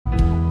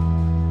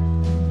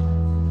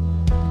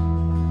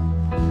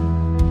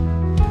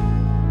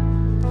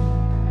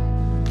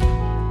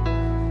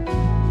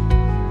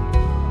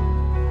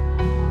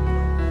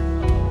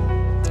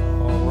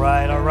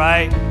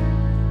right.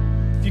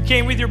 If you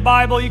came with your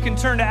Bible, you can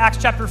turn to Acts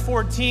chapter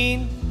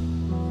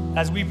 14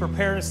 as we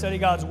prepare to study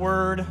God's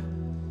Word.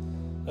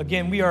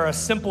 Again, we are a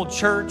simple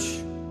church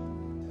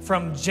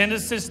from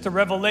Genesis to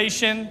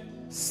Revelation,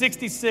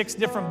 66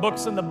 different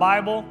books in the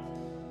Bible.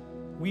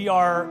 We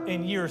are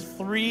in year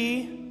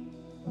 3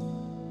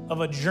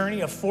 of a journey,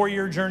 a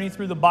 4-year journey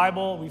through the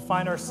Bible. We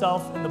find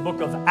ourselves in the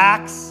book of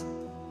Acts.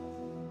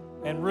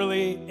 And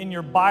really, in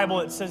your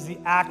Bible, it says the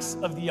Acts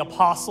of the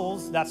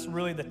Apostles. That's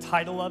really the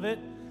title of it.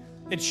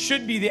 It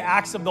should be the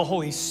Acts of the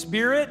Holy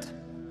Spirit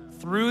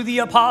through the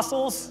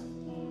Apostles.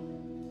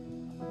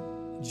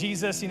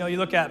 Jesus, you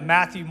look at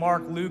Matthew,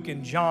 Mark, Luke,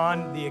 and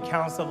John, the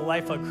accounts of the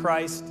life of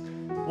Christ,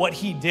 what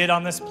he did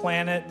on this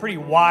planet, pretty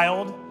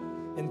wild.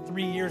 In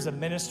 3 years of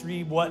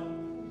ministry, what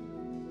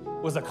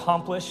was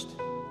accomplished.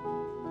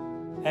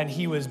 And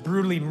he was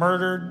brutally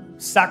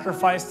murdered,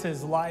 sacrificed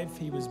his life.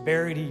 He was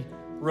buried. He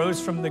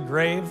rose from the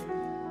grave.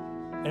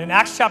 And in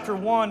Acts chapter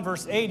 1,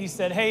 verse 8, he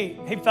said, hey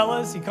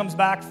fellas, he comes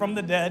back from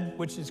the dead,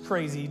 which is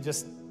crazy,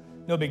 just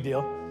no big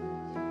deal.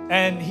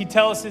 And he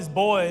tells his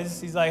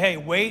boys, he's like, hey,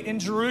 wait in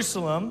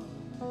Jerusalem,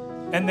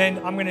 and then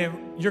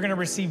you're gonna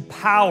receive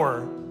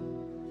power.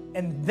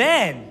 And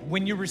then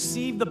when you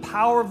receive the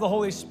power of the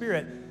Holy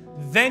Spirit,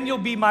 then you'll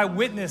be my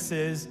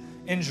witnesses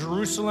in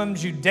Jerusalem,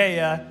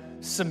 Judea,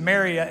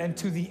 Samaria, and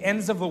to the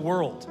ends of the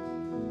world.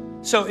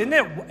 So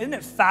isn't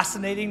it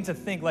fascinating to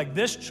think like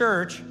this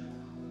church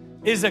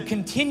is a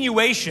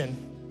continuation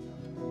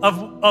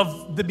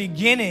of the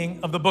beginning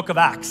of the book of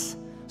Acts.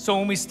 So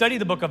when we study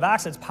the book of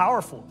Acts, it's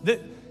powerful.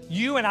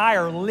 You and I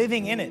are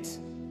living in it.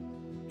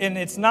 And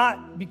it's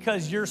not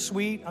because you're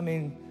sweet.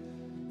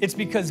 It's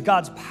because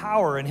God's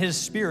power and his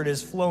Spirit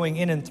is flowing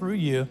in and through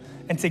you.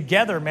 And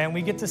together, man,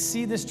 we get to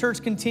see this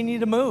church continue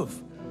to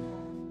move.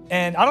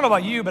 And I don't know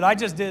about you, but I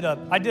did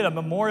a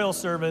memorial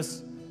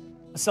service,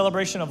 a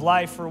celebration of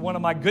life for one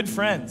of my good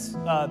friends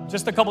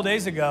just a couple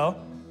days ago.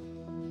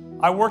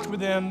 I worked with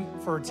him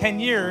for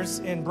 10 years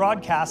in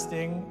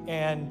broadcasting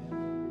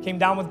and came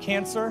down with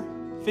cancer,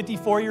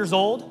 54 years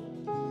old.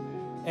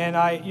 And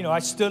I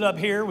stood up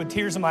here with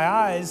tears in my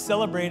eyes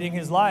celebrating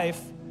his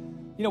life.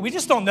 We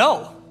just don't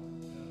know.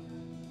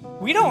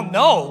 We don't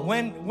know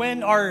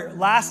when our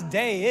last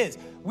day is.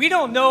 We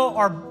don't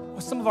know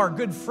some of our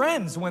good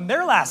friends when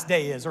their last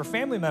day is, or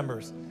family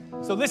members.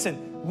 So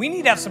listen, we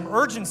need to have some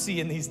urgency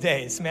in these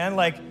days, man.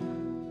 Like,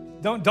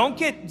 don't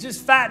get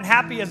just fat and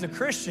happy as a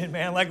Christian,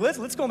 man. Like,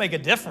 let's go make a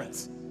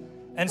difference.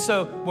 And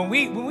so when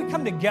we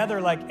come together,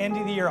 like end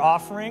of the year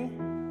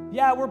offering,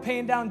 yeah, we're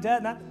paying down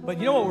debt, but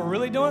you know what we're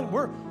really doing?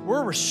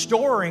 We're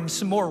restoring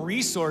some more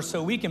resource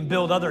so we can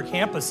build other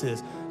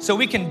campuses, so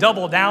we can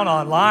double down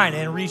online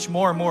and reach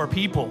more and more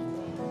people.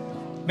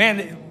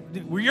 Man,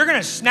 you're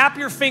gonna snap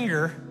your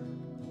finger,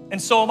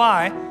 and so am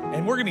I,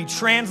 and we're gonna be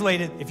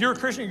translated. If you're a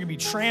Christian, you're gonna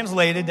be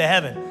translated to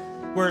heaven,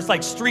 where it's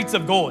like streets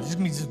of gold. It's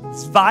gonna be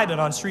just vibing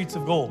on streets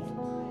of gold.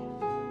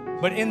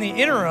 But in the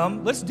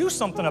interim, let's do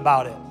something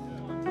about it.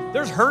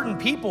 There's hurting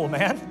people,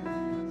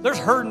 man. There's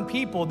hurting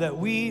people that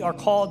we are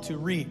called to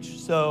reach.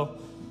 So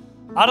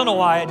I don't know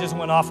why I just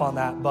went off on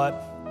that, but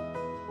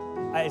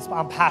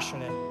I'm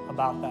passionate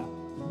about that.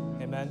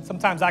 Amen.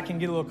 Sometimes I can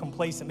get a little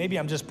complacent. Maybe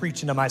I'm just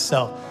preaching to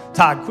myself.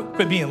 Todd,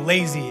 quit being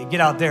lazy and get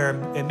out there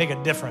and make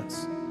a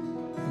difference.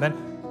 Amen.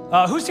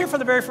 Who's here for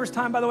the very first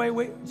time, by the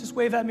way? Just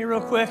wave at me real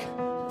quick.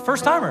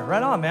 First timer,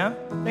 right on, man.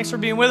 Thanks for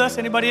being with us.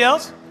 Anybody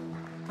else?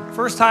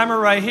 First timer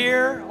right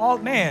here. Oh,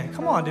 man,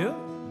 come on, dude.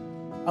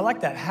 I like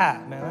that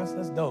hat, man.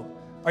 That's dope.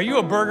 Are you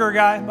a burger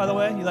guy, by the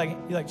way? You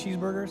like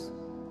cheeseburgers?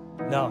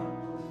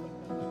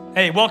 No.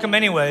 Hey, welcome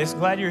anyways.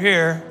 Glad you're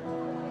here.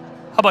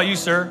 How about you,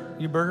 sir?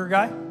 You a burger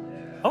guy?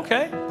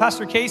 Okay.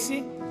 Pastor Casey,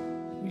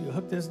 you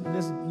hook this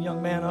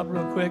young man up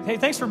real quick. Hey,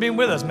 thanks for being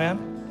with us,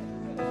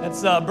 man.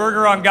 That's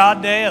Burger on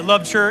God Day at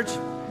Love Church.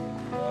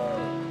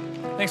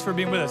 Thanks for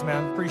being with us,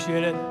 man.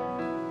 Appreciate it.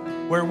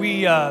 Where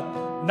we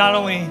not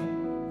only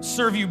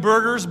serve you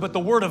burgers, but the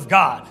Word of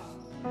God.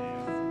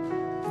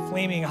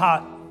 Flaming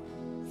hot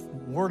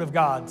Word of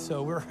God.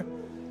 So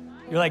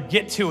you're like,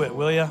 get to it,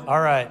 will you? All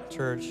right,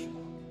 church.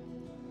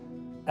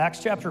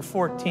 Acts chapter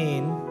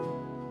 14.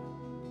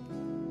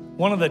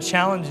 One of the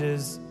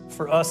challenges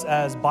for us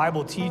as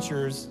Bible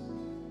teachers,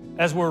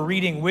 as we're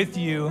reading with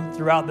you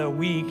throughout the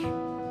week,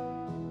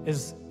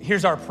 is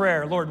here's our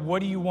prayer. Lord,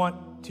 what do you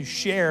want to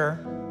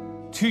share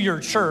to your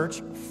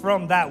church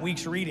from that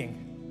week's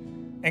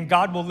reading? And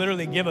God will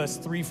literally give us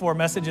 3-4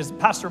 messages.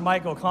 Pastor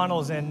Mike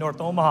O'Connell's in North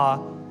Omaha,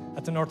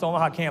 at the North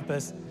Omaha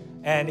campus,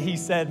 and he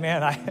said,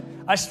 man,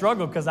 I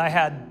struggled because I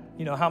had,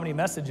 how many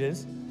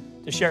messages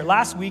to share.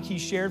 Last week, he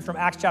shared from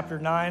Acts chapter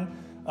 9,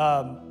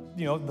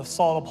 the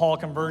Saul to Paul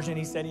conversion.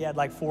 He said he had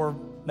like 4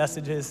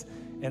 messages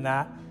in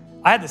that.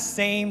 I had the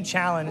same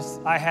challenge.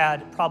 I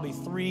had probably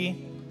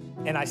 3,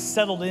 and I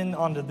settled in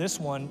onto this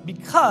one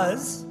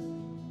because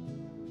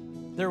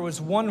there was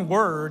one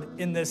word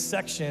in this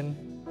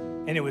section,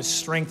 and it was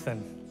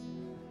strengthen.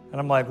 And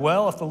I'm like,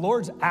 well, if the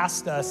Lord's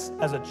asked us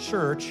as a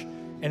church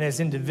and as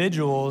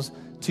individuals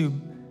to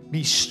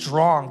be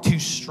strong, to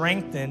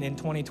strengthen in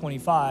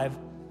 2025,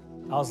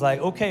 I was like,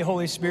 okay,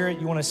 Holy Spirit,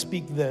 you want to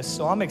speak this.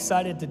 So I'm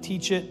excited to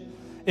teach it.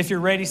 If you're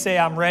ready, say,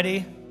 I'm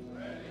ready.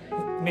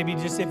 Maybe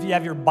just if you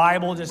have your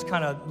Bible, just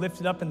kind of lift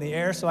it up in the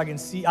air so I can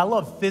see. I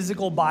love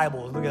physical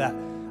Bibles. Look at that.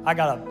 I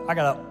got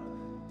a,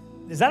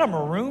 is that a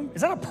maroon? Is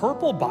that a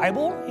purple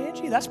Bible,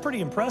 Angie? That's pretty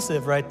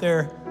impressive right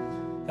there.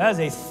 That is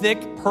a thick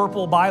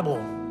purple Bible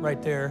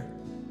right there.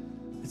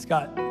 It's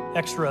got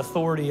extra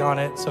authority on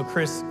it. So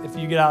Chris, if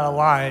you get out of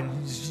line,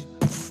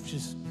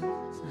 just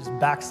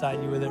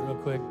backside you with it real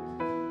quick.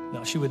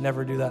 No, she would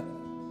never do that.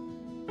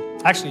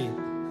 Actually,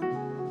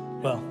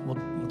 well,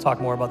 we'll talk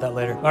more about that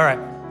later. All right.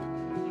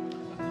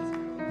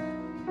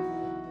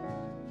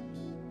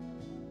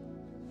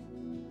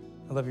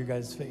 I love your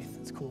guys' faith.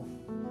 It's cool.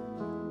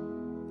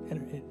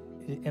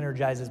 It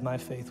energizes my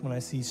faith when I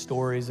see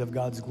stories of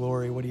God's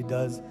glory, what he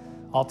does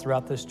all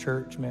throughout this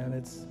church, man.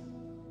 It's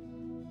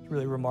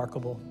really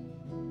remarkable.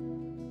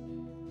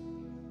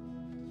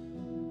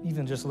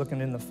 Even just looking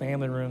in the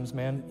family rooms,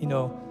 man, you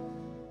know,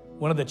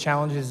 one of the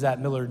challenges at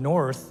Millard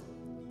North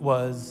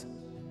was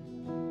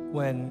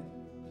when,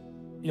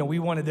 you know, we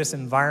wanted this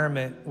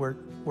environment where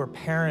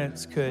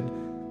parents could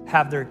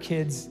have their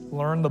kids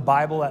learn the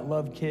Bible at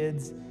Love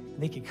Kids,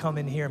 and they could come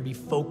in here and be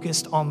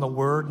focused on the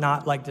word,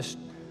 not like this,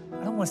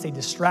 I don't want to say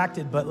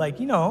distracted, but like,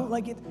 you know,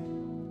 like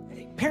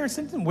parents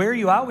didn't wear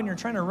you out when you're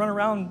trying to run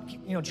around,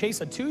 you know,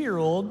 chase a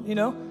 2-year-old, you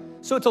know?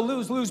 So it's a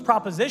lose-lose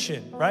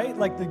proposition, right?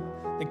 Like the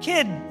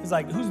kid is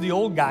like, who's the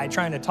old guy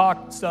trying to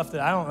talk stuff that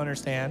I don't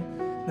understand?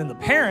 And then the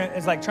parent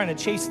is like trying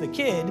to chase the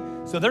kid,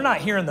 so they're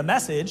not hearing the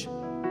message.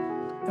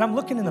 And I'm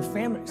looking in the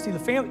family,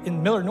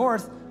 in Millard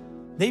North,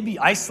 they'd be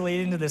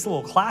isolated into this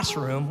little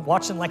classroom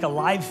watching like a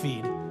live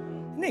feed.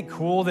 Isn't it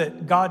cool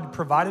that God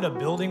provided a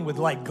building with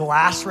like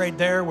glass right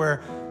there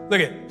where, look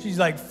at, she's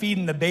like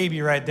feeding the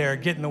baby right there,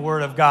 getting the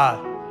word of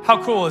God.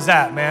 How cool is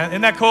that, man?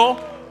 Isn't that cool?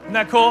 Isn't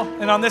that cool?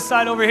 And on this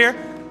side over here,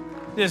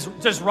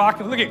 just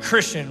rocking. Look at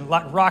Christian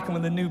rocking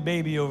with the new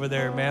baby over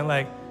there, man.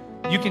 Like,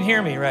 you can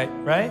hear me, right?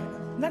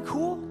 Isn't that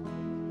cool?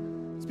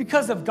 It's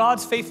because of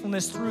God's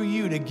faithfulness through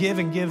you to give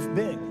and give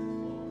big.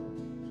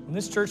 When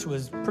this church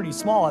was pretty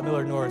small at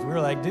Millard North, we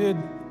were like, dude,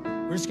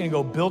 we're just going to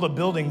go build a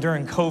building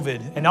during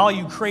COVID. And all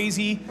you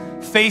crazy,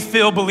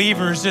 faith-filled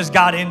believers just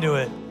got into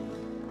it.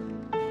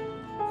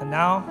 And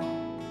now,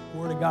 the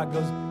word of God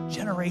goes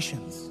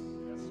generations.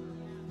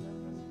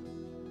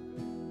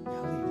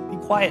 Be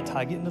quiet,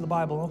 Todd. Get into the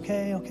Bible.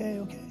 Okay.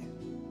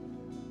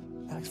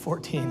 Acts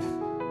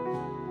 14.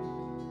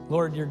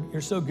 Lord,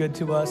 you're so good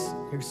to us.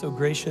 You're so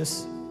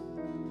gracious.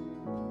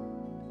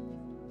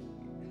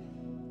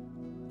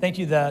 Thank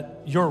you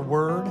that your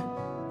word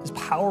is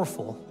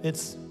powerful.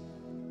 It's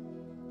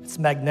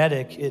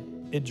magnetic.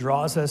 It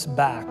draws us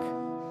back.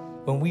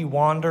 When we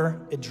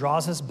wander, it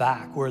draws us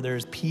back where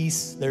there's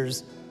peace,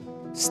 there's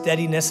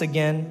steadiness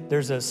again,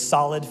 there's a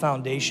solid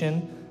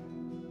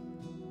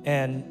foundation.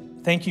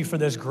 And thank you for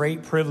this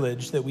great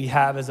privilege that we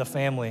have as a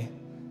family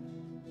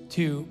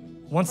to,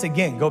 once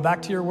again, go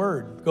back to your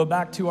word, go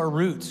back to our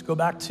roots, go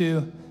back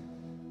to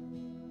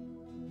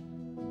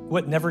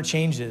what never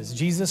changes.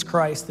 Jesus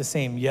Christ, the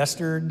same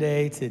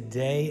yesterday,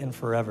 today, and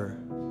forever.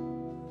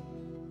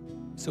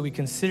 So we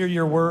consider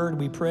your word.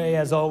 We pray,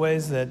 as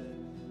always, that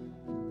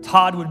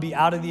Todd would be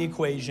out of the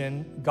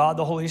equation. God,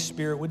 the Holy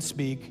Spirit, would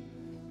speak.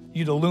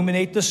 You'd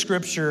illuminate the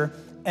scripture,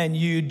 and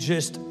you'd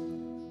just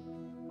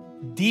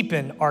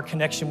deepen our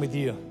connection with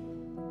you.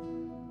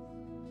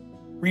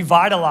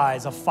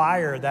 Revitalize a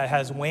fire that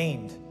has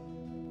waned.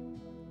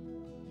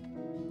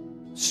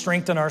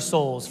 Strengthen our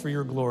souls for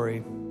your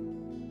glory.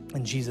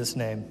 In Jesus'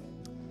 name,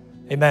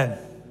 amen.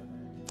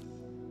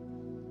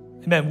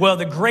 Amen. Well,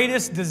 the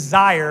greatest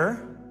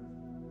desire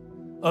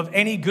of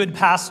any good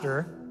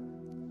pastor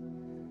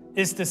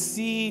is to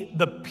see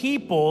the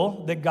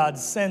people that God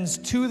sends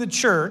to the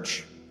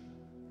church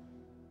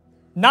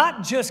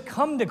not just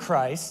come to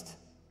Christ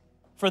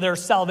for their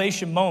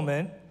salvation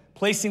moment,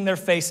 placing their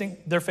faith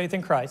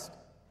in Christ,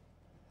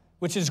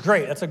 which is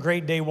great. That's a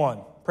great day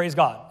one. Praise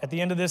God. At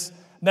the end of this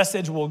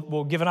message,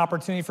 we'll give an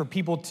opportunity for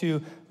people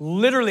to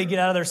literally get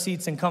out of their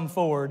seats and come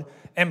forward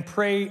and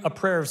pray a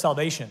prayer of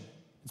salvation.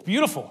 It's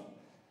beautiful.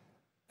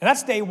 And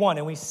that's day one,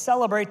 and we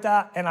celebrate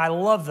that, and I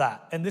love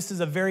that. And this is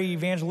a very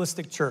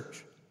evangelistic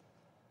church.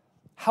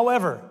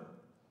 However,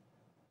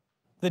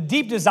 the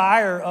deep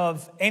desire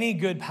of any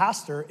good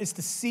pastor is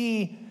to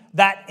see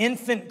that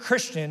infant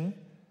Christian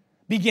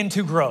begin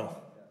to grow,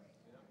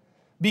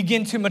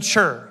 begin to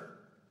mature,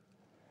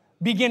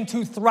 begin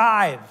to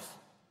thrive.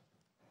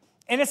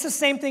 And it's the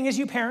same thing as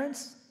you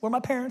parents. Where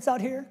my parents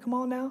out here? Come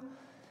on now.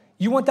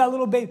 You want that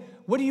little baby.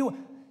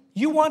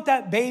 You want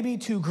that baby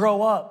to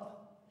grow up.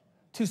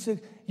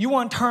 You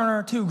want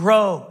Turner to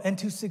grow and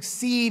to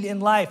succeed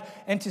in life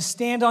and to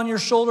stand on your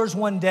shoulders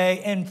one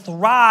day and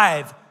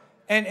thrive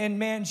and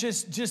man,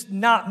 just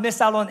not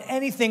miss out on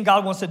anything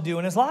God wants to do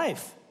in his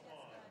life.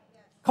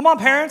 Come on,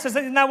 parents.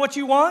 Isn't that what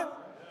you want?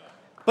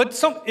 But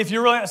some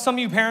of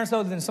you parents,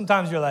 though, then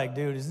sometimes you're like,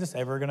 dude, is this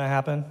ever going to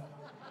happen?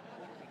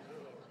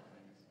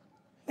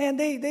 Man,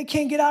 they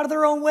can't get out of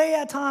their own way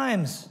at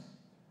times.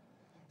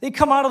 They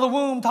come out of the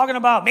womb talking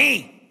about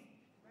me,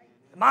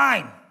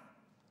 mine.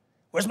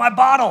 Where's my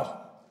bottle?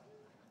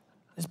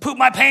 Just poop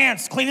my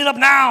pants. Clean it up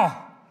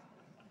now.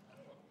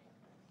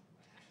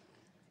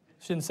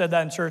 Shouldn't have said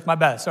that in church. My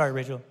bad. Sorry,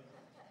 Rachel.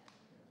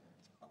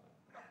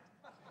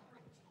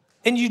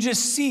 And you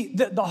just see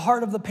the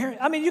heart of the parent.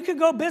 I mean, you could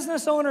go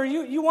business owner.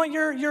 You want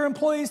your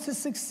employees to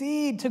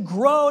succeed, to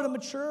grow, to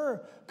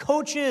mature.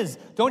 Coaches,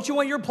 don't you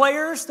want your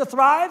players to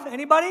thrive?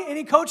 Anybody?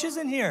 Any coaches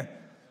in here?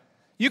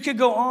 You could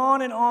go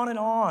on and on and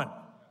on.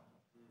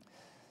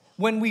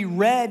 When we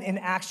read in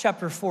Acts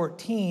chapter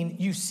 14,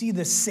 you see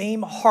the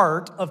same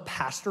heart of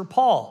Pastor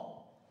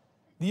Paul,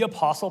 the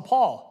Apostle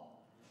Paul.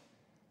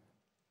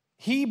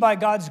 He, by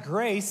God's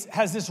grace,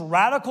 has this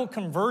radical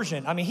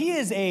conversion. I mean,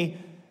 he's a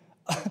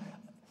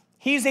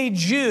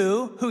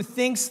Jew who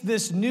thinks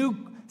this new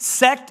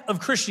sect of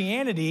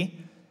Christianity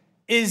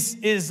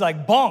is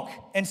like bunk.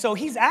 And so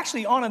he's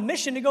actually on a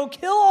mission to go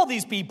kill all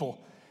these people.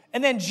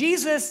 And then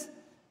Jesus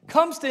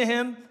comes to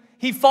him.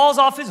 He falls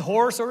off his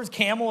horse or his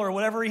camel or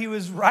whatever he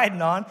was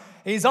riding on.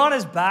 He's on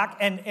his back,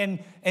 and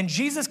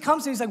Jesus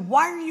comes to him. He's like,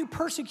 why are you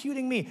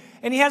persecuting me?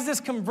 And he has this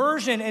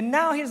conversion, and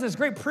now he has this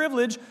great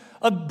privilege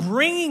of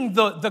bringing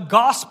the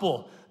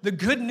gospel, the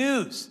good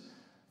news,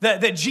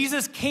 that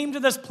Jesus came to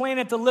this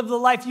planet to live the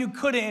life you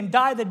couldn't and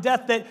die the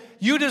death that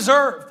you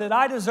deserve, that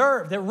I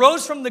deserve, that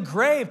rose from the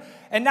grave.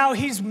 And now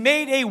he's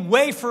made a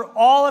way for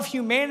all of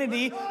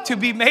humanity to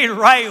be made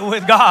right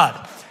with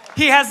God.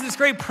 He has this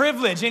great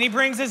privilege, and he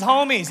brings his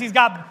homies.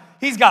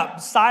 He's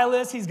got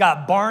Silas, he's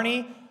got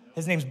Barney.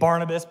 His name's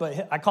Barnabas,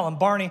 but I call him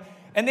Barney.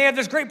 And they have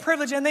this great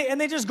privilege, and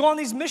they just go on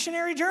these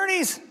missionary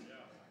journeys.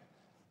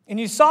 And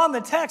you saw in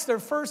the text their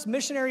first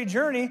missionary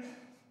journey,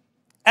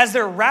 as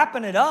they're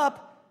wrapping it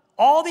up,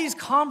 all these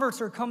converts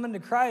are coming to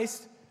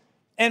Christ.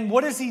 And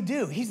what does he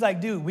do? He's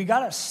like, dude, we got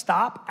to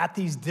stop at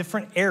these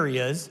different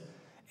areas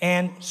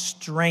and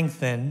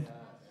strengthen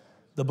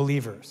the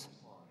believers.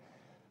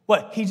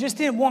 What? He just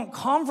didn't want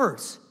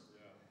converts.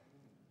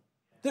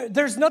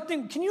 There's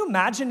nothing. Can you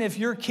imagine if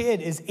your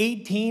kid is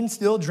 18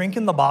 still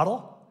drinking the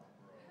bottle?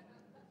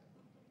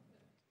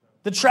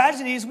 The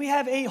tragedy is we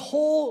have a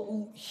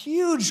whole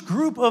huge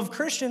group of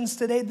Christians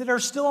today that are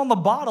still on the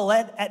bottle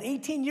at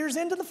 18 years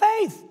into the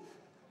faith.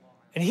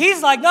 And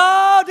he's like,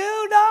 no,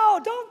 dude, no,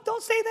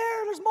 don't stay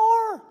there. There's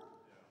more.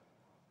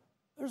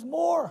 There's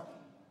more. I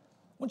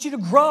want you to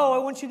grow. I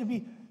want you to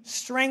be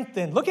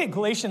strengthened. Look at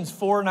Galatians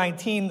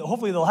 4:19.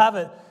 Hopefully they'll have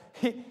it.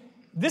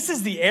 This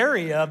is the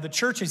area of the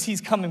churches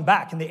he's coming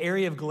back, in the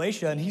area of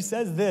Galatia. And he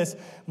says this,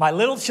 my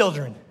little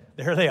children,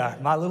 there they are,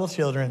 my little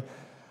children,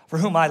 for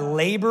whom I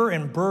labor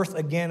and birth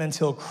again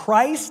until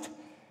Christ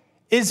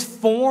is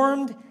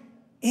formed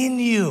in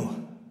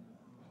you.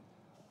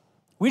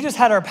 We just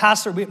had our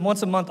pastor,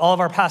 once a month, all of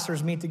our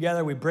pastors meet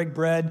together. We break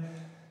bread,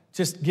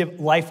 just give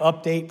life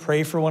update,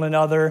 pray for one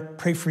another,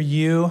 pray for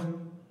you.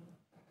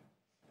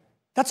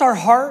 That's our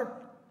heart,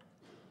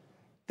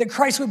 that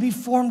Christ would be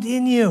formed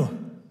in you.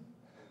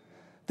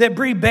 That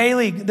Bree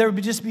Bailey, there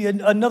would just be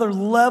another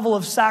level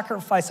of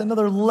sacrifice,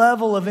 another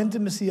level of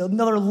intimacy,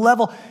 another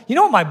level. You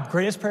know what my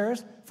greatest prayer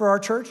is for our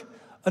church?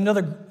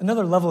 Another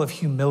level of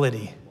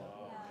humility.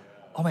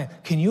 Oh man,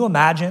 can you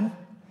imagine?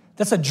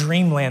 That's a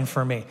dreamland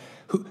for me.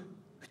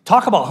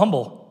 Talk about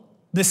humble.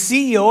 The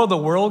CEO of the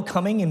world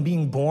coming and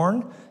being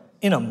born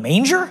in a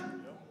manger?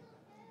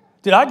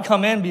 Dude, I'd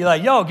come in and be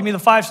like, yo, give me the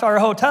 5-star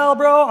hotel,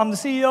 bro. I'm the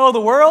CEO of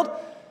the world.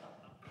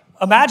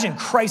 Imagine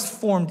Christ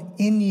formed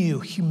in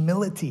you,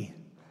 humility.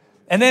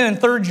 And then in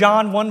 3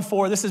 John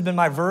 1:4, this has been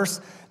my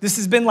verse. This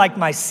has been like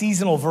my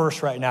seasonal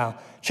verse right now.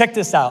 Check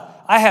this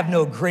out. I have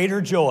no greater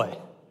joy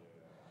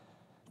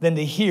than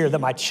to hear that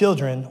my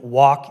children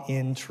walk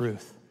in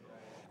truth.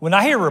 When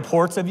I hear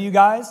reports of you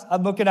guys,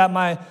 I'm looking at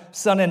my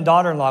son and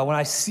daughter-in-law, when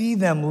I see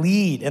them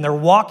lead and they're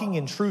walking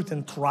in truth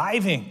and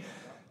thriving.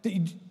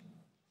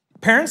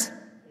 Parents?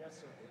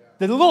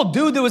 The little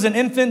dude that was an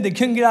infant that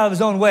couldn't get out of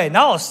his own way,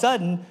 now all of a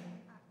sudden,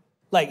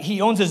 like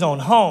he owns his own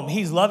home.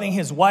 He's loving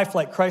his wife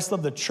like Christ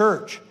loved the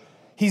church.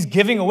 He's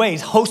giving away.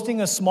 He's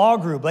hosting a small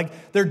group.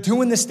 Like they're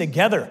doing this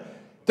together.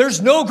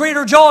 There's no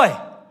greater joy.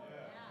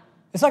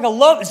 It's like a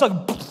love.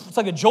 It's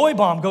like a joy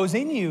bomb goes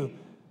in you.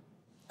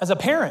 As a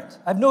parent,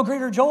 I have no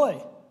greater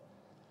joy.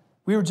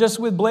 We were just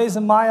with Blaze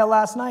and Maya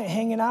last night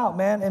hanging out,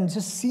 man, and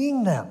just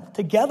seeing them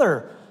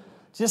together.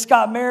 Just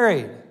got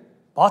married,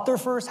 bought their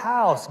first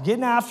house,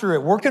 getting after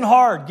it, working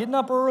hard, getting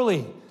up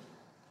early.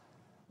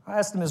 I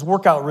asked him his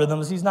workout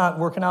rhythms. He's not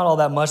working out all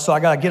that much, so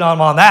I got to get on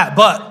him on that.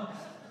 But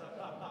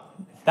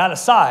that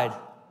aside,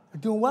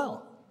 they're doing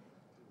well.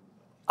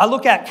 I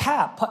look at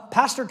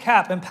Pastor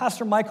Cap and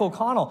Pastor Michael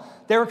O'Connell.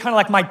 They were kind of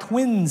like my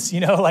twins,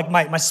 like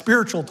my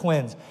spiritual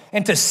twins.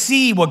 And to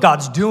see what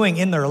God's doing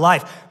in their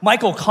life.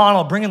 Michael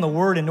O'Connell bringing the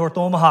word in North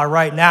Omaha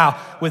right now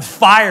with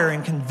fire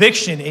and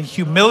conviction and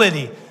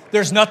humility.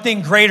 There's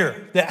nothing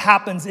greater that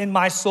happens in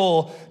my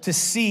soul to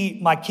see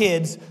my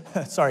kids,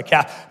 sorry,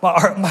 Cap,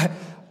 my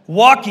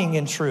walking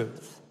in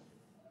truth.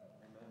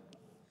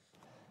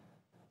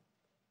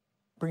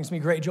 Brings me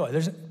great joy.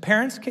 There's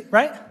parents,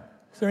 right?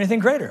 Is there anything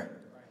greater?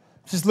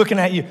 Just looking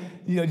at you,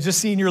 just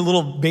seeing your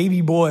little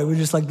baby boy with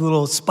just like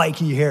little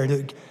spiky hair.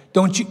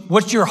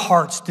 What's your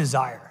heart's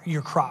desire,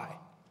 your cry?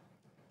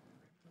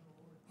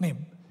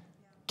 Man,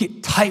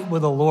 get tight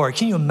with the Lord.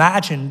 Can you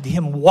imagine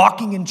him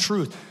walking in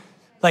truth?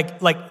 Like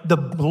the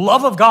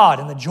love of God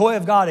and the joy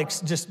of God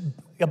just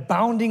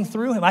abounding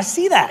through him. I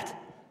see that.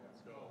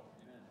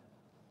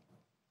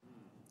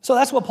 So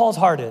that's what Paul's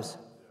heart is.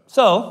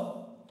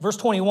 So, verse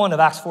 21 of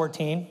Acts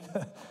 14,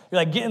 you're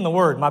like, get in the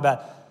word, my bad.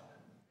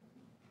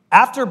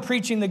 After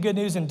preaching the good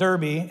news in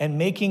Derbe and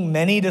making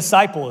many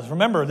disciples,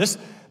 remember,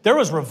 there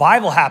was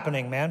revival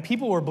happening, man.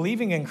 People were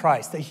believing in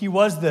Christ, that he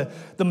was the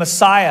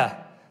Messiah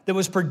that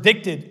was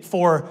predicted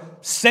for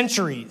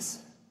centuries.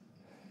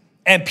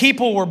 And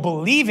people were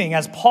believing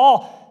as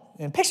Paul,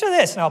 and picture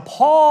this, now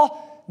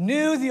Paul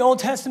knew the Old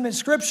Testament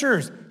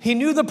scriptures. He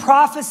knew the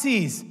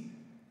prophecies.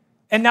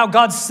 And now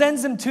God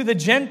sends him to the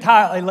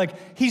Gentile,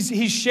 like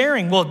he's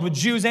sharing, well, with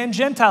Jews and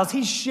Gentiles,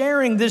 he's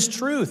sharing this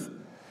truth.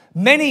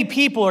 Many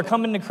people are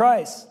coming to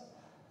Christ.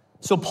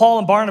 So Paul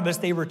and Barnabas,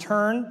 they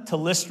return to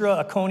Lystra,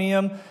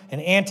 Iconium,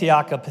 and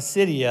Antioch of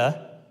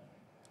Pisidia.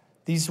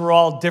 These were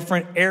all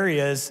different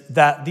areas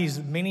that these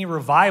mini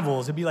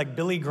revivals, it'd be like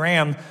Billy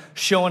Graham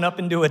showing up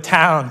into a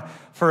town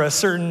for a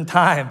certain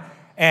time.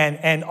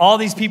 And all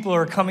these people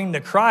are coming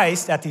to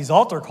Christ at these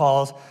altar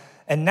calls.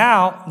 And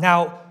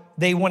now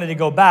they wanted to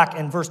go back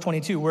in verse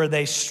 22 where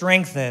they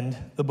strengthened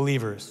the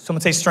believers. Someone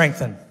say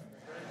strengthen.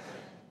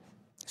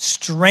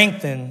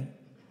 Strengthen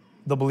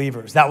the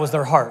believers. That was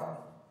their heart.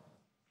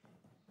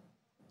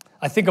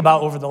 I think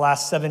about over the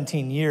last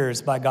 17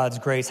 years, by God's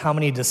grace, how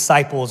many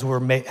disciples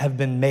have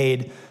been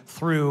made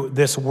through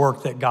this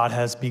work that God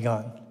has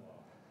begun.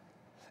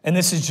 And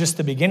this is just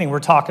the beginning. We're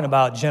talking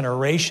about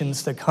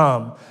generations to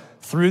come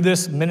through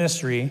this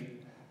ministry,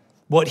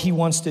 what he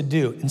wants to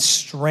do in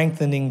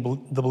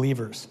strengthening the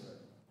believers.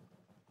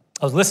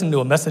 I was listening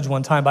to a message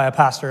one time by a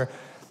pastor,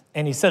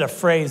 and he said a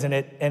phrase, and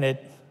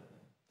it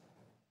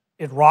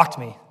rocked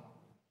me.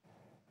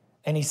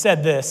 And he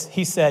said this.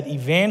 He said,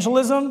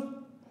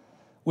 evangelism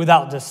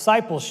without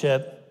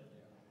discipleship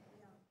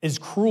is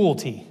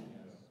cruelty.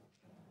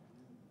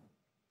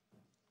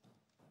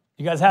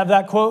 You guys have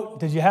that quote?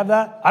 Did you have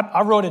that?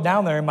 I wrote it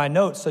down there in my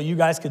notes so you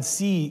guys could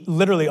see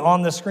literally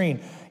on the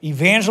screen.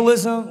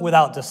 Evangelism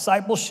without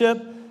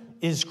discipleship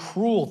is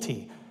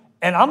cruelty.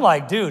 And I'm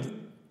like, dude,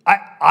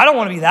 I don't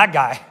want to be that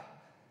guy.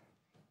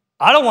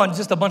 I don't want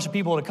just a bunch of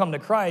people to come to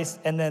Christ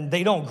and then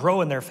they don't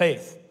grow in their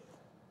faith.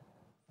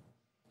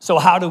 So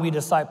how do we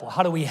disciple?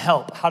 How do we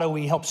help? How do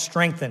we help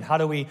strengthen? How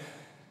do we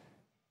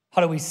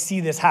see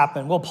this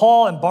happen? Well,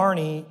 Paul and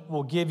Barney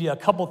will give you a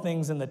couple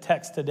things in the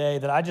text today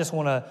that I just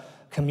want to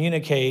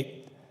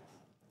communicate.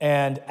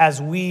 And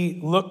as we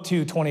look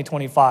to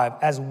 2025,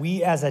 as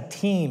we as a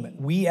team,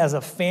 we as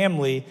a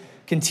family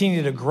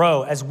continue to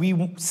grow, as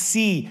we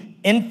see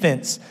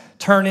infants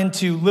turn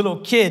into little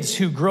kids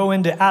who grow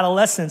into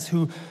adolescents,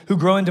 who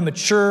grow into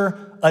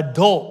mature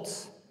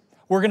adults.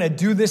 We're going to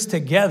do this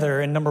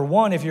together. And number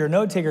one, if you're a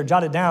note taker,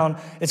 jot it down.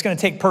 It's going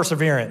to take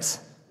perseverance.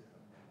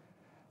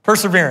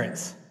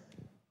 Perseverance.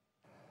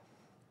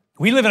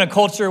 We live in a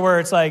culture where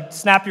it's like,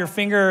 snap your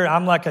finger,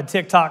 I'm like a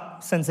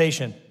TikTok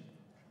sensation.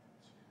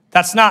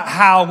 That's not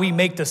how we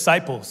make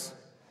disciples.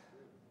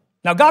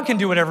 Now, God can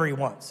do whatever he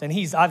wants, and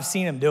I've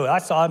seen him do it. I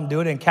saw him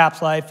do it in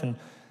Cap's life, and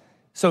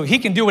so he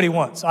can do what he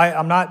wants.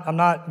 I'm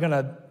not going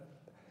to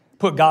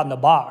put God in a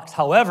box.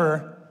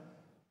 However,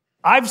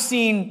 I've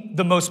seen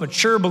the most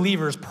mature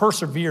believers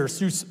persevere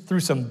through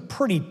some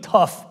pretty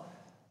tough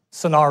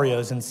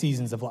scenarios and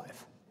seasons of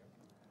life.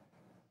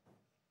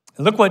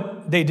 And look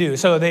what they do.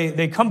 So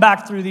they come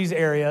back through these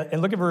areas,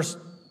 and look at verse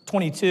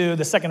 22,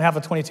 the second half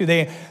of 22.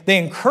 They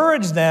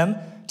encourage them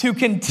to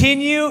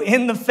continue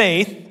in the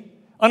faith.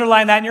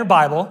 Underline that in your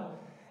Bible.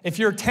 If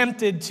you're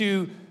tempted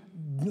to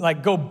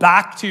go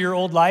back to your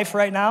old life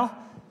right now,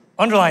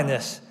 underline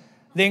this.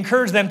 They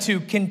encourage them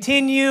to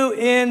continue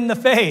in the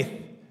faith,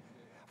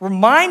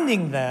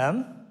 reminding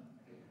them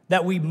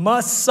that we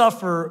must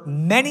suffer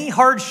many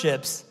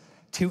hardships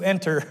to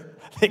enter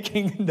the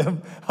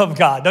kingdom of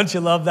God. Don't you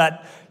love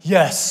that?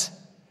 Yes.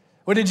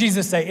 What did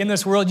Jesus say? In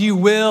this world you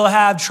will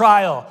have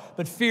trial,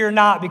 but fear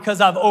not because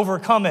I've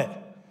overcome it.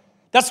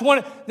 That's one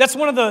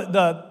of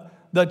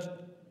the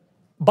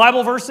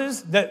Bible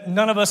verses that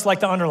none of us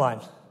like to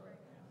underline.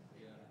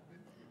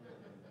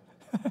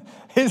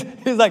 He's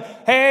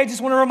like, hey,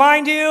 just want to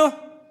remind you,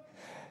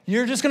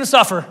 you're just going to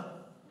suffer.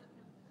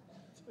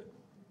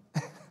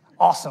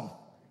 Awesome.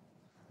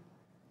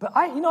 But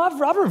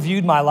I've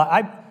reviewed my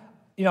life.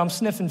 I'm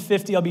sniffing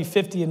 50. I'll be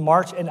 50 in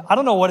March, and I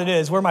don't know what it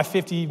is. We're my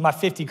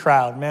 50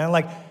 crowd, man.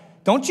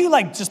 Don't you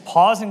just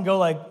pause and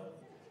go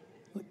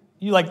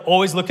you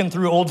always looking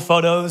through old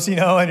photos, and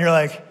you're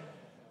like,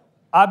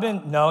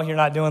 no, you're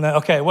not doing that.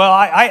 Okay, well,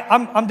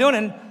 I'm doing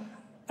it. And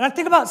I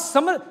think about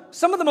some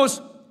of the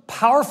most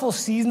powerful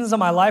seasons of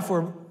my life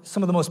were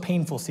some of the most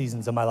painful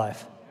seasons of my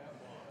life.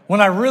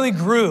 When I really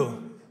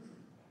grew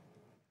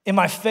in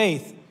my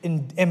faith,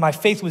 and my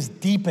faith was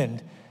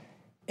deepened,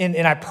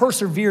 and I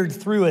persevered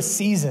through a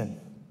season.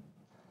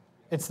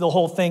 It's the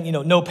whole thing,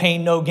 no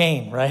pain, no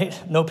gain, right?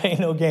 No pain,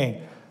 no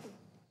gain.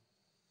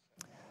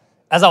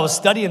 As I was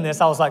studying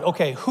this, I was like,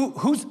 okay,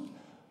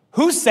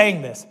 who's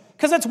saying this?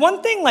 Because it's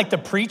one thing like to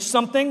preach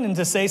something and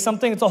to say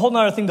something. It's a whole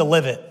other thing to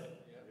live it.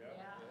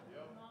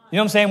 You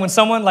know what I'm saying? When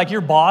someone like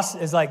your boss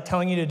is like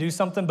telling you to do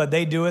something, but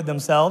they do it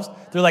themselves,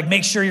 they're like,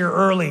 make sure you're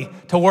early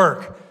to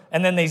work.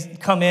 And then they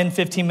come in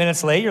 15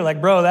 minutes late. You're like,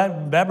 bro,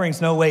 that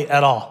brings no weight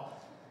at all.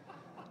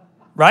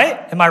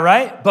 Right? Am I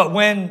right? But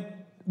when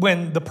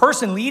the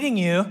person leading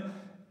you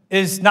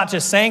is not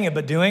just saying it,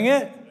 but doing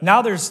it,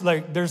 now there's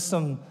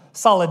some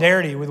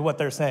solidarity with what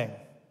they're saying.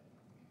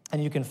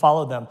 And you can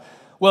follow them.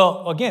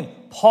 Well, again,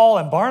 Paul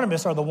and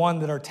Barnabas are the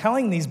ones that are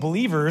telling these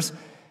believers,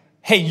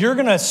 hey, you're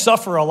going to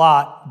suffer a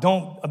lot.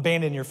 Don't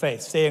abandon your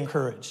faith. Stay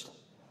encouraged.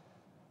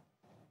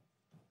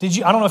 I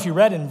don't know if you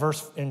read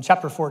in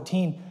chapter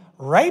 14,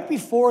 right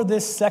before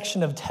this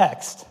section of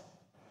text,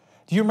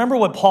 do you remember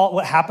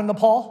what happened to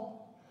Paul?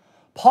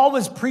 Paul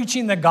was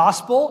preaching the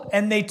gospel,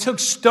 and they took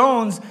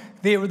stones.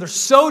 They're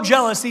so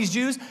jealous, these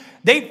Jews.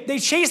 They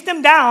chased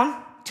him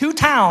down to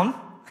town.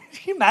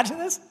 Can you imagine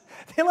this?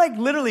 They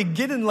literally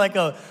get in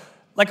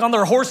on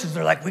their horses.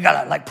 They're like, we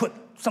gotta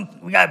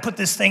put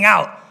this thing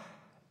out.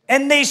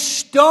 And they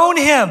stone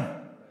him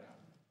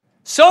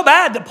so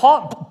bad that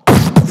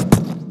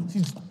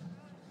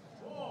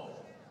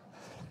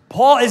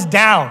Paul is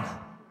down.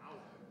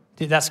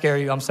 Did that scare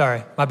you? I'm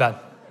sorry. My bad.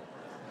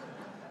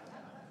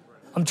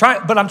 I'm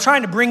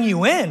trying to bring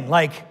you in.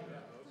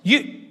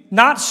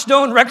 Not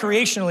stoned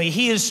recreationally.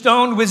 He is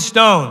stoned with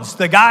stones.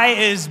 The guy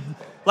is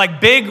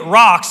big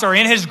rocks are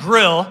in his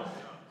grill.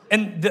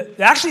 And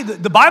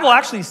the Bible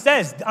actually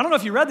says, I don't know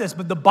if you read this,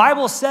 but the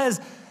Bible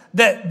says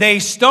that they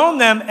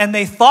stoned them and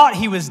they thought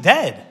he was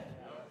dead.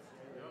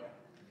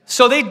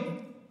 So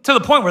to the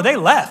point where they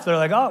left. They're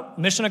like, oh,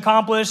 mission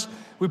accomplished.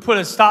 We put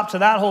a stop to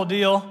that whole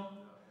deal.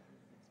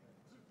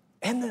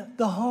 And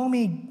the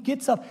homie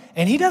gets up,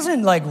 and he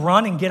doesn't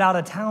run and get out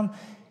of town.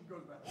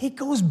 He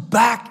goes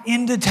back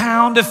into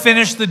town to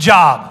finish the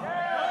job.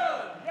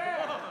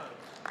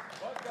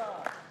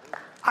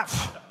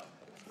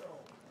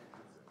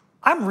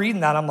 I'm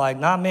reading that. I'm like,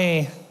 not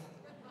me.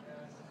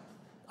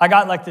 I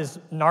got this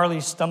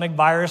gnarly stomach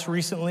virus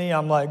recently.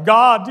 I'm like,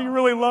 God, do you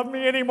really love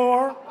me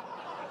anymore?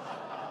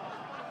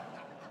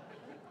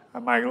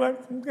 I'm going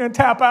to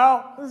tap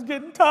out. It's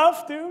getting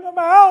tough, dude. I'm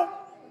out.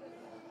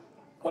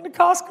 Going to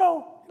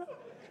Costco.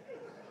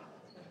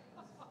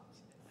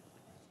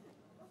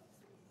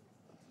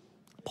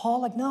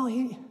 Paul,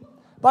 no,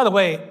 By the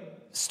way,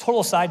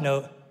 total side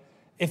note,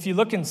 if you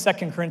look in 2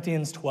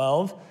 Corinthians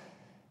 12,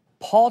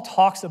 Paul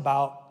talks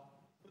about,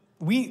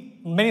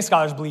 many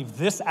scholars believe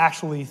this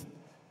actually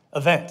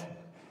event.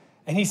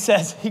 And he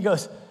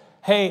goes,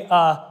 hey,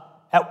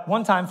 at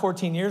one time,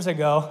 14 years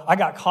ago, I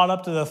got caught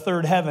up to the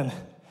third heaven.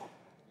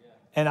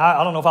 And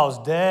I don't know if I was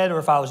dead or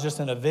if I was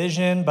just in a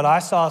vision, but I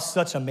saw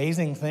such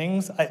amazing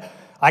things.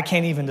 I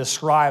can't even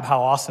describe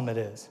how awesome it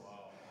is.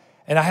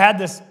 And I had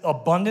this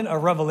abundant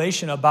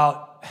revelation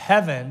about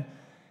heaven.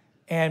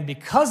 And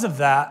because of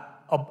that,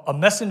 a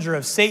messenger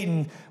of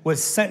Satan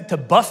was sent to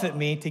buffet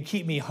me to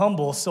keep me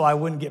humble so I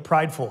wouldn't get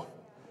prideful.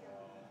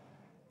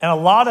 And a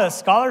lot of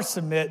scholars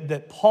submit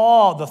that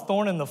Paul, the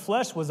thorn in the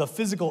flesh, was a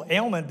physical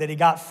ailment that he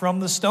got from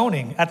the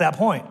stoning at that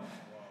point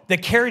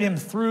that carried him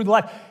through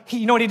life.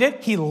 You know what he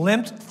did? He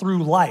limped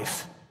through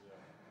life.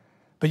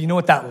 But you know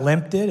what that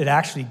limp did? It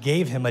actually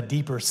gave him a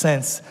deeper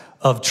sense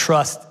of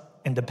trust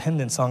and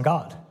dependence on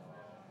God.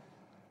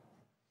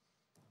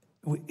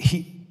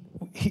 He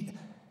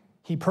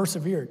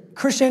persevered.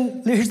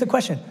 Christian, here's the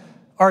question.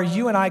 Are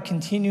you and I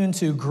continuing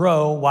to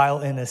grow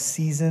while in a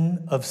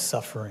season of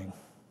suffering?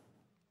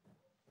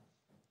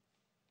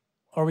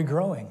 Are we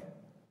growing?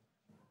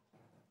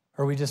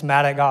 Or are we just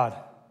mad at God?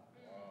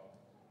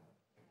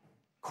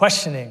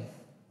 Questioning,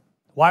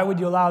 why would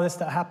you allow this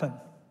to happen?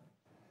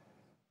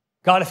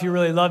 God, if you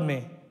really love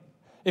me,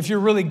 if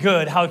you're really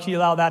good, how can you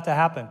allow that to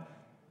happen?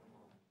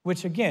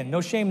 Which again, no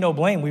shame, no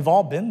blame. We've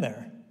all been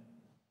there.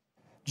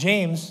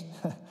 James,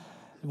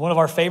 one of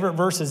our favorite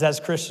verses as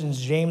Christians,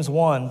 James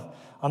 1.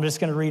 I'm just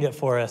going to read it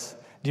for us.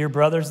 Dear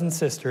brothers and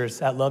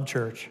sisters at Love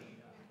Church,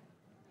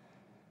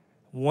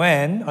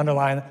 when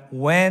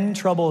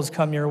troubles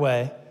come your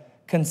way,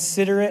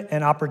 consider it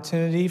an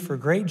opportunity for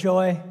great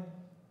joy.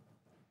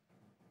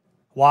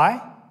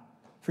 Why?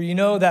 For you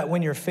know that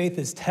when your faith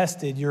is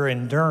tested, your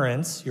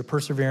endurance, your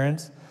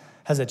perseverance,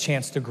 has a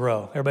chance to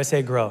grow. Everybody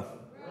say grow.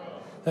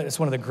 It's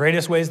one of the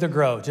greatest ways to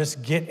grow.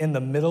 Just get in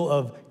the middle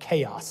of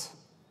chaos.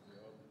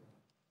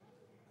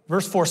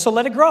 Verse 4, so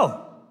let it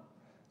grow.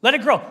 Let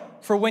it grow.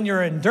 For when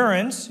your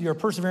endurance, your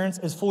perseverance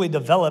is fully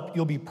developed,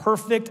 you'll be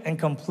perfect and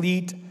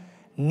complete,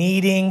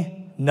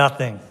 needing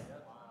nothing.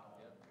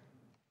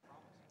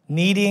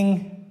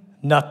 Needing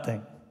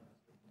nothing.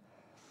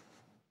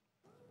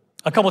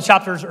 A couple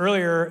chapters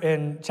earlier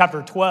in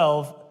chapter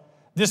 12,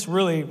 this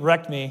really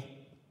wrecked me.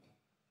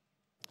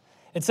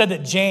 It said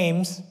that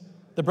James,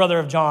 the brother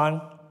of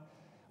John,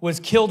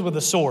 was killed with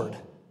a sword.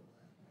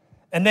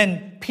 And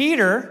then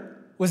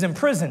Peter was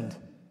imprisoned.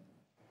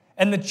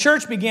 And the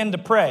church began to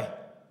pray.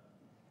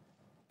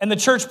 And the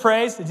church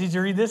prays. Did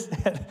you read this?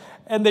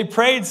 And they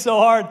prayed so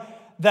hard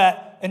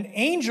that an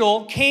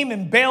angel came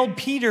and bailed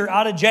Peter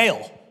out of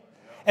jail.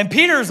 And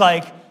Peter's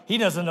like, he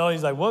doesn't know.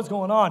 He's like, what's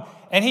going on?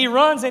 And he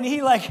runs and he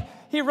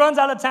runs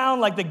out of town,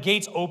 like the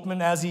gates open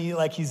as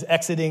he's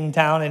exiting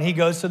town, and he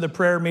goes to the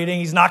prayer meeting.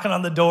 He's knocking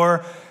on the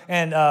door,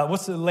 and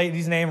what's the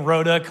lady's name?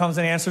 Rhoda comes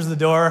and answers the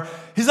door.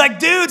 He's like,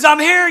 dudes, I'm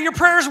here. Your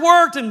prayers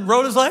worked. And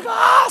Rhoda's like,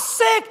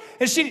 sick.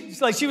 And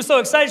she was so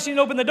excited she didn't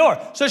open the door.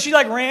 So she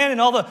ran,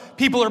 and all the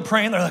people are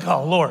praying. They're like,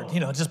 oh, Lord,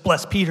 just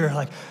bless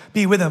Peter,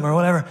 be with him or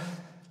whatever.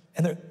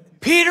 And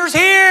Peter's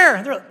here.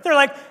 And they're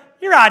like,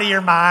 you're out of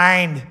your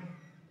mind.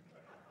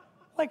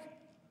 Like,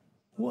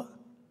 what?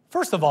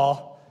 First of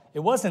all, it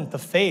wasn't the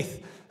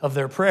faith of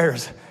their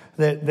prayers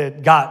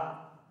that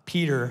got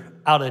Peter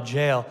out of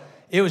jail.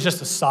 It was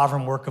just a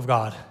sovereign work of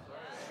God.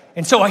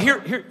 And so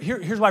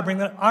here's why I bring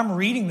that up. I'm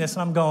reading this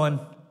and I'm going,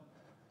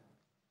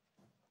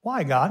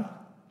 why, God?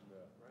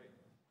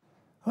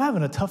 I'm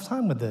having a tough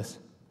time with this.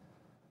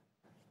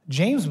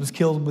 James was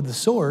killed with the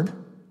sword,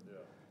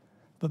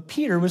 but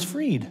Peter was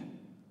freed. Do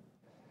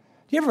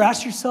you ever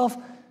ask yourself,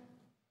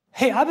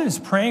 hey, I've been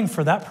praying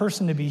for that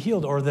person to be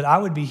healed or that I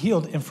would be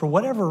healed, and for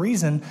whatever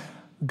reason,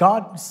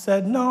 God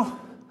said, no,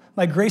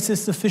 my grace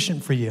is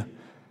sufficient for you.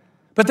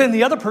 But then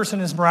the other person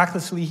is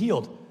miraculously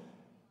healed.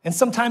 And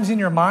sometimes in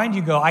your mind,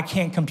 you go, I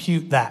can't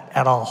compute that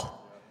at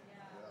all.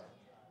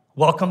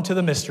 Welcome to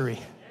the mystery.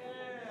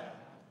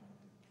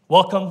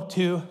 Welcome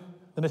to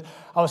the mystery.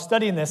 I was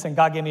studying this, and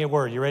God gave me a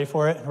word. You ready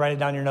for it? Write it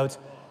down in your notes.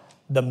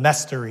 The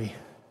mystery.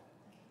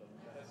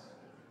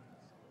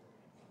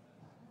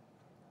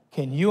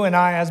 Can you and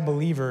I as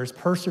believers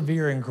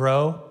persevere and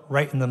grow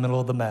right in the middle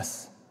of the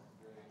mess?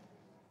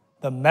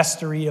 The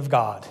mystery of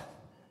God.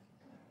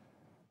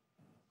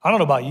 I don't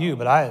know about you,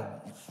 but I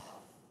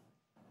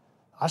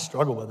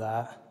struggle with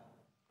that.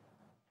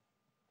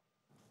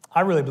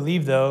 I really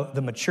believe, though,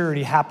 the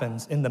maturity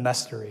happens in the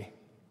mystery.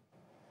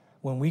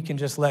 When we can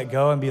just let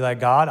go and be like,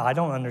 God, I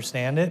don't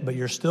understand it, but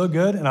you're still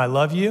good, and I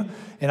love you,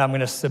 and I'm going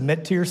to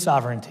submit to your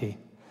sovereignty.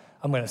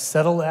 I'm going to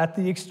settle at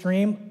the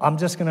extreme. I'm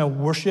just going to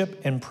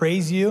worship and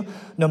praise you,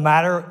 no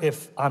matter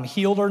if I'm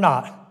healed or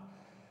not.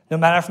 No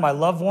matter if my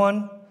loved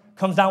one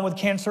comes down with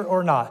cancer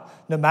or not.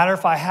 No matter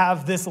if I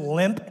have this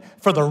limp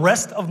for the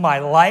rest of my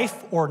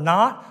life or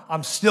not,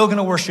 I'm still going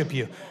to worship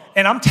you.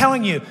 And I'm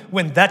telling you,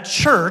 when that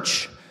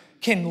church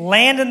can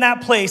land in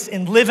that place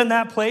and live in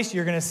that place,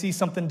 you're going to see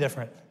something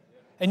different.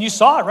 And you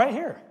saw it right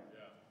here.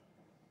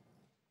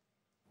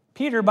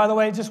 Peter, by the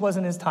way, it just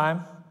wasn't his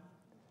time.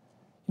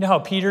 You know how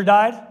Peter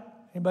died?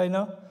 Anybody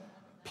know?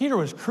 Peter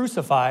was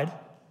crucified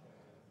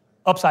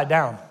upside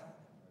down.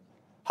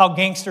 How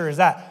gangster is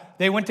that?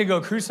 They went to go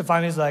crucify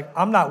him. He's like,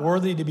 I'm not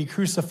worthy to be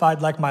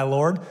crucified like my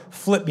Lord.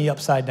 Flip me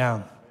upside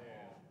down.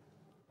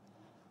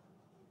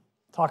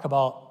 Talk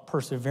about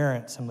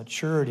perseverance and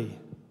maturity.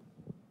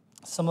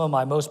 Some of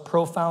my most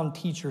profound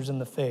teachers in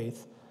the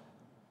faith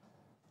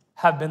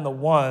have been the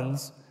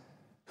ones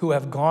who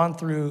have gone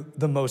through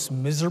the most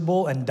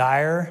miserable and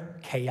dire,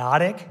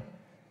 chaotic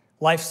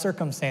life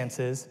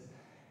circumstances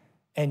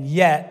and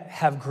yet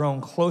have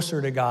grown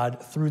closer to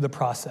God through the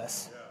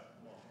process.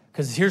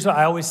 Because here's what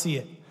I always see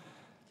it.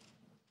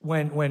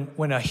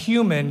 When a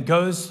human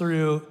goes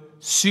through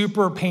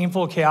super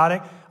painful,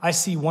 chaotic, I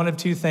see one of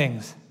two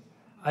things.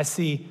 I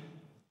see,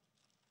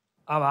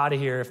 I'm out of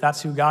here. If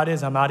that's who God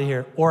is, I'm out of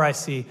here. Or I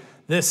see,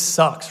 this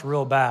sucks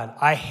real bad.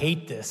 I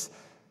hate this.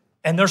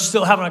 And they're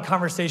still having a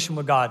conversation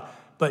with God.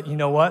 But you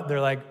know what?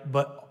 They're like,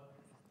 but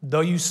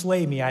though you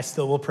slay me, I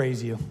still will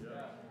praise you.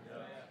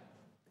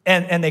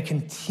 And they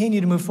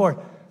continue to move forward.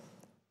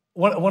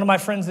 One of my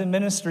friends in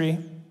ministry,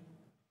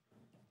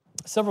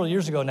 several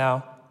years ago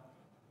now,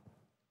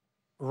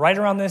 right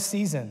around this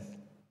season,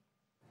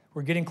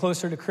 we're getting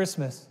closer to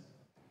Christmas.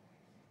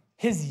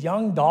 His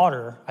young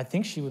daughter, I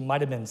think she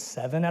might have been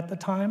 7 at the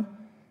time,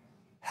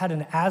 had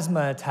an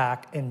asthma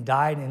attack and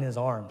died in his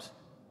arms.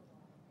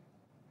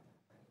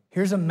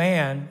 Here's a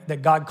man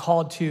that God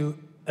called to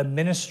a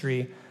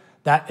ministry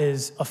that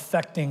is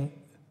affecting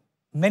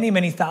many,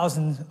 many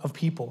thousands of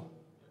people.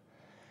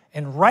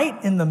 And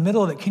right in the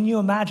middle of it, can you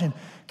imagine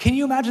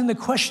the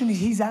question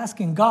he's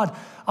asking? God,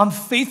 I'm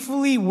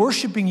faithfully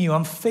worshiping you.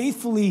 I'm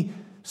faithfully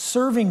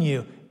serving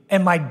you.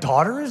 And my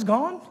daughter is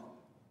gone?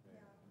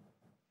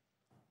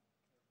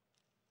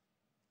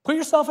 Put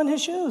yourself in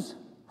his shoes,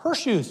 her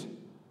shoes,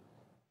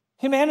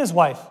 him and his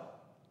wife.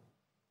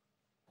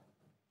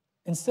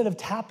 Instead of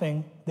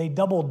tapping, they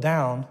doubled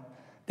down.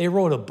 They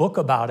wrote a book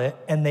about it,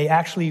 and they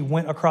actually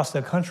went across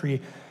the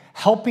country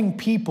helping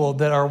people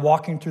that are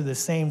walking through the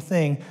same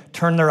thing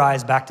turn their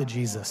eyes back to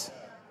Jesus.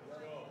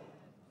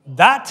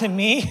 That, to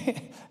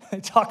me,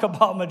 talk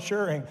about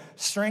maturing,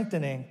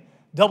 strengthening,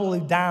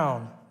 doubling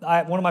down.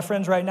 One of my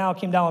friends right now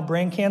came down with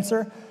brain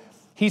cancer.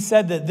 He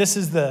said that this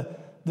is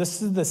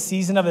the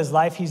season of his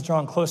life he's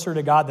drawn closer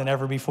to God than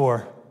ever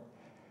before.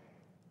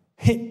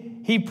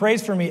 He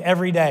prays for me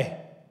every day.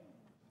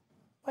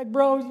 Like,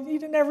 bro, you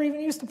never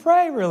even used to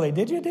pray, really,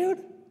 did you, dude?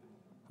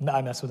 No,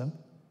 I mess with him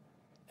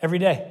every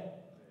day.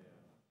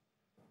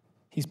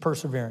 He's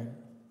persevering.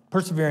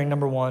 Persevering,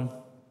 number one.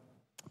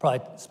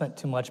 Probably spent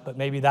too much, but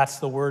maybe that's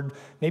the word.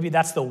 Maybe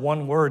that's the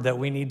one word that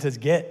we need to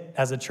get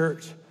as a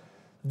church.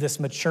 This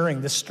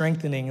maturing, this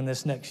strengthening in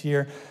this next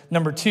year.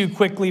 Number two,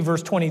 quickly,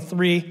 verse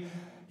 23.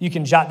 You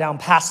can jot down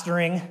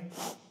pastoring,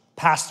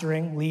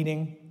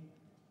 leading.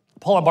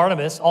 Paul and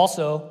Barnabas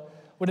also,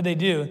 what did they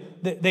do?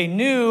 They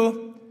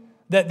knew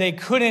that they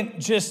couldn't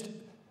just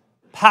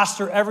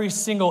pastor every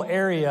single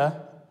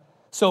area.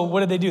 So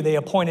what did they do? They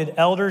appointed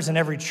elders in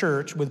every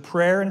church with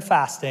prayer and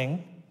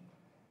fasting.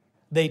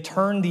 They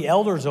turned the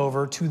elders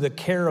over to the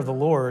care of the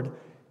Lord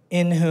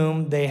in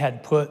whom they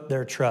had put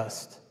their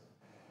trust.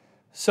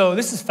 So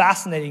this is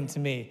fascinating to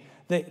me.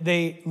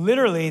 They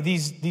literally,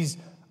 these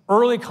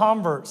early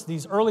converts,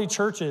 these early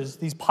churches,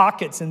 these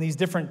pockets in these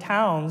different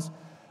towns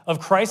of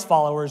Christ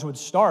followers would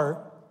start.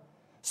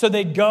 So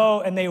they'd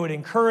go and they would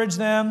encourage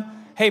them.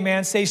 Hey,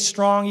 man, stay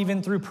strong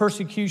even through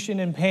persecution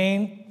and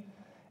pain.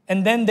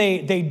 And then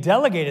they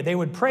delegated. They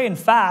would pray and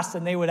fast,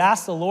 and they would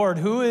ask the Lord,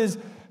 who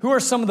are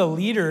some of the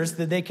leaders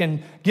that they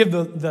can give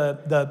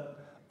the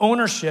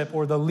ownership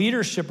or the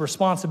leadership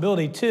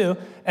responsibility to,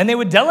 and they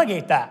would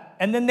delegate that.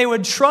 And then they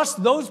would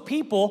trust those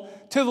people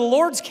to the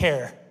Lord's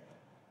care.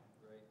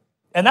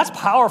 And that's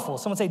powerful.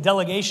 Someone say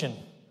delegation.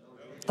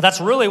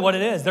 That's really what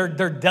it is. They're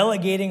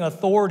delegating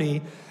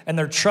authority, and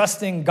they're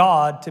trusting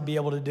God to be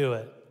able to do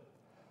it.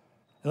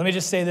 And let me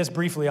just say this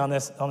briefly on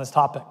this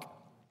topic.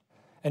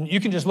 And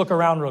you can just look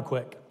around real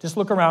quick. Just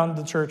look around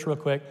the church real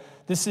quick.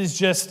 This is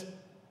just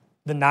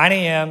the 9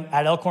 a.m.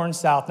 at Elkhorn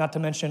South, not to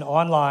mention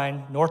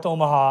online, North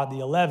Omaha, the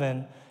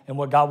 11, and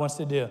what God wants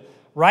to do.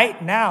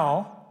 Right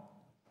now,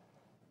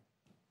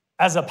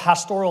 as a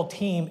pastoral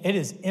team, it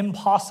is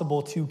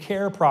impossible to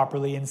care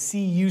properly and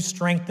see you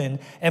strengthen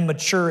and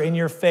mature in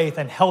your faith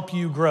and help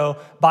you grow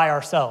by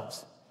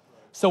ourselves.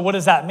 So what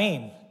does that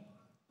mean?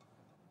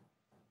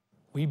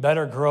 We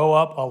better grow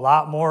up a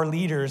lot more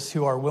leaders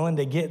who are willing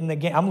to get in the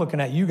game. I'm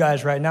looking at you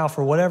guys right now.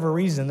 For whatever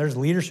reason, there's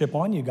leadership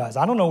on you guys.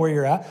 I don't know where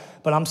you're at,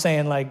 but I'm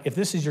saying, like, if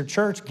this is your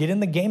church, get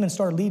in the game and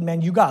start leading,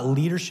 man. You got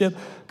leadership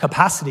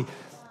capacity.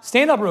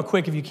 Stand up real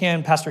quick if you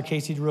can, Pastor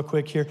Casey, real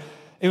quick here.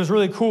 It was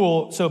really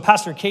cool. So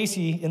Pastor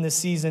Casey in this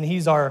season,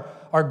 he's our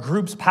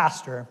group's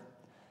pastor,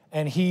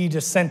 and he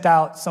just sent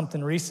out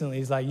something recently.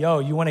 He's like, yo,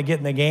 you want to get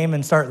in the game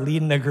and start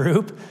leading the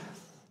group?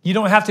 You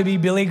don't have to be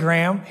Billy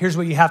Graham. Here's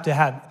what you have to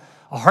have: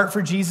 a heart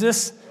for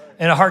Jesus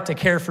and a heart to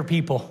care for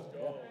people.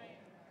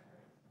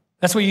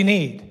 That's what you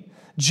need.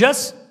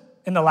 Just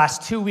in the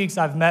last 2 weeks,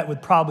 I've met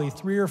with probably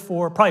 3 or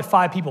 4, probably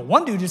 5 people.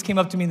 One dude just came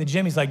up to me in the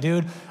gym. He's like,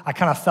 dude, I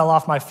kind of fell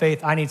off my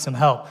faith. I need some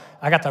help.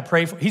 I got to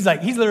pray for. He's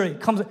literally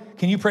comes,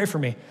 can you pray for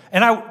me?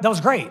 And that was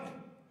great.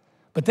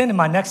 But then in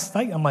my next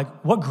night, I'm like,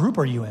 what group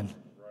are you in?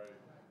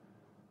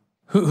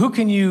 Who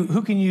can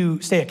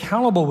you stay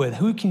accountable with?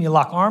 Who can you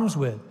lock arms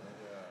with?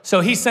 So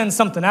he sends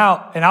something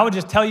out, and I would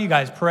just tell you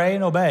guys, pray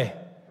and obey.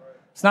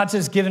 It's not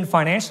just giving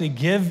financially.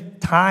 Give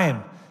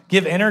time,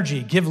 give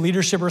energy, give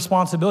leadership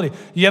responsibility.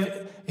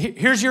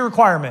 Here's your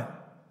requirement.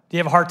 Do you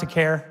have a heart to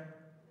care?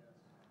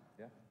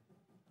 Yeah.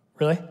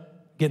 Really?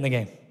 Get in the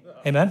game.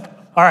 Amen?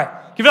 All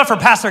right. Give it up for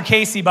Pastor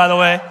Casey, by the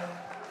way.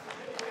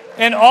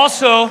 And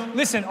also,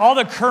 listen, all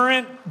the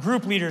current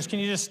group leaders, can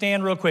you just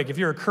stand real quick? If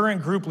you're a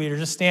current group leader,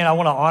 just stand. I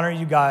want to honor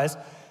you guys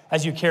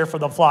as you care for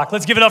the flock.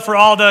 Let's give it up for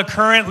all the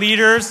current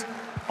leaders,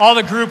 all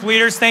the group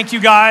leaders. Thank you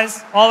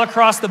guys all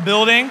across the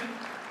building.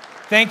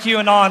 Thank you,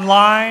 and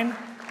online.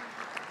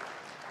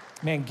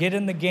 Man, get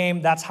in the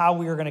game. That's how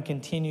we are going to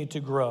continue to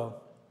grow.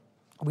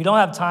 We don't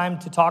have time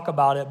to talk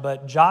about it,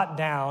 but jot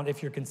down,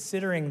 if you're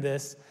considering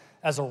this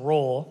as a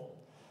role,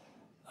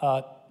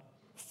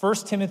 1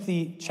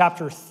 Timothy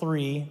chapter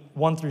 3,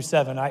 1 through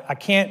 7. I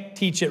can't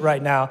teach it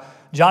right now.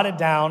 Jot it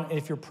down.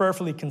 If you're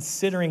prayerfully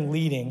considering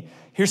leading,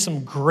 here's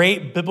some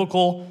great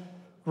biblical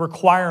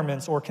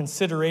requirements or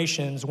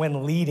considerations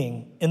when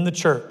leading in the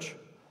church.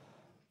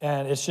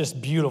 And it's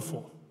just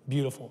beautiful,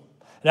 beautiful.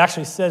 It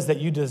actually says that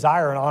you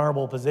desire an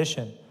honorable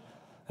position.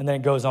 And then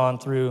it goes on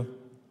through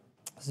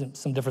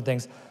some different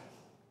things.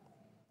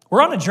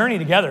 We're on a journey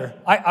together.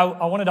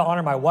 I wanted to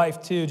honor my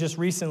wife, too. Just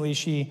recently,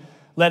 she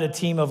led a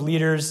team of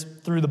leaders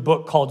through the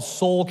book called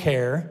Soul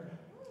Care.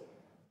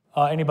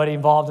 Anybody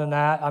involved in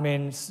that? I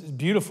mean, it's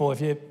beautiful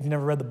if you've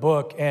never read the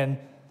book. And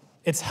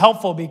it's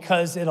helpful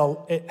because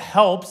it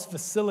helps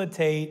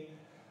facilitate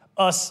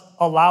us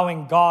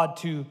allowing God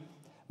to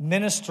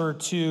minister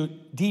to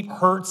deep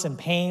hurts and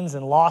pains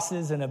and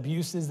losses and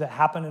abuses that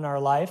happen in our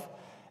life,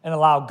 and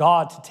allow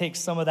God to take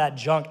some of that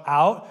junk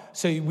out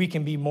so we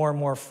can be more and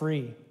more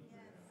free.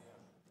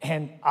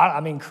 And I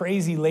mean,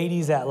 crazy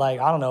ladies at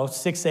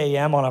 6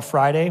 a.m. on a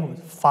Friday,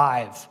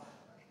 5.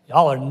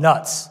 Y'all are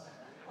nuts.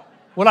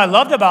 What I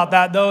loved about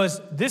that, though, is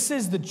this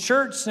is the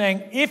church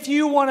saying, if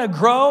you want to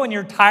grow and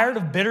you're tired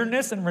of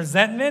bitterness and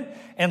resentment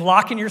and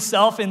locking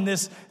yourself in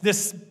this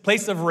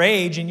place of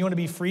rage and you want to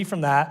be free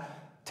from that,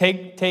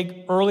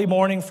 take early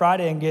morning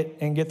Friday and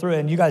get through it.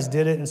 And you guys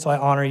did it, and so I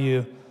honor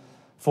you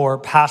for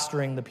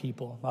pastoring the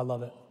people. I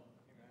love it.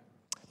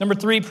 Number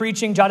 3,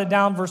 preaching. Jot it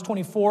down, verse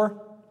 24.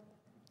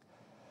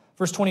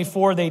 Verse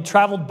 24, they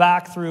traveled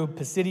back through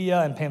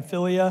Pisidia and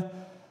Pamphylia.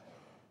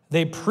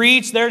 They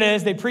preached, there it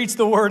is, they preached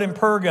the word in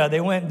Perga. They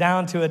went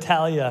down to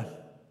Italia.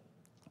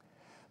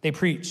 They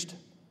preached.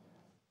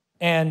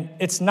 And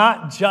it's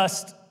not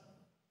just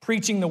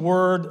preaching the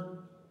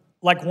word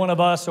like one of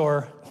us,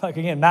 or like,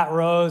 again, Matt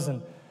Rose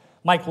and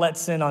Mike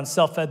Letson on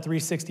Self-Fed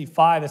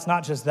 365. It's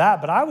not just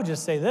that, but I would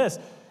just say this.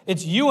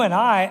 It's you and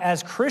I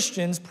as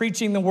Christians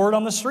preaching the word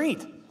on the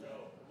street.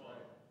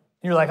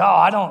 You're like, oh,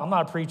 I'm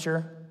not a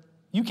preacher.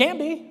 You can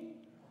be.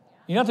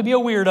 You don't have to be a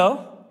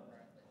weirdo.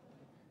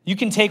 You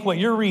can take what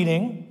you're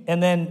reading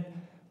and then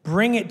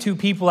bring it to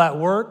people at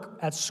work,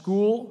 at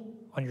school,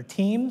 on your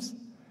teams,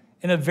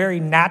 in a very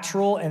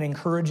natural and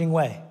encouraging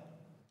way.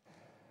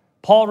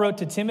 Paul wrote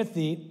to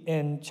Timothy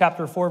in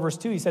chapter 4, verse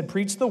 2, he said,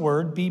 preach the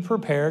word, be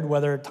prepared,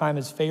 whether time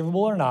is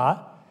favorable or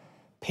not,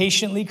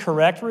 patiently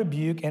correct,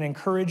 rebuke, and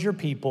encourage your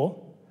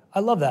people.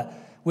 I love that,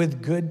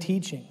 with good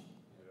teaching.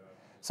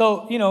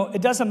 So,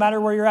 it doesn't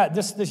matter where you're at.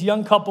 This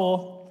young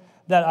couple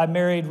that I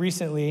married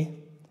recently,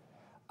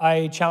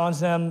 I challenged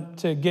them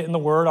to get in the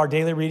word, our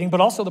daily reading, but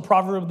also the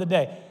proverb of the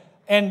day.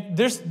 And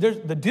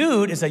the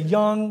dude is a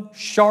young,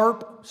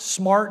 sharp,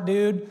 smart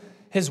dude.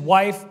 His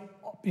wife,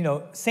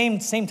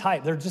 same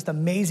type. They're just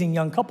amazing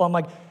young couple. I'm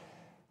like,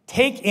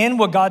 take in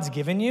what God's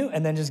given you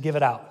and then just give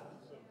it out.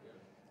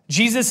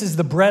 Jesus is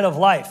the bread of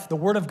life. The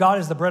word of God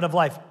is the bread of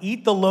life.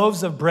 Eat the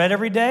loaves of bread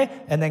every day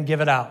and then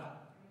give it out.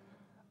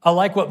 I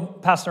like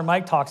what Pastor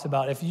Mike talks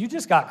about. If you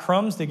just got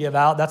crumbs to give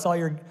out, that's all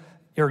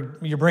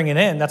you're bringing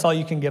in. That's all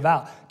you can give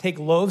out. Take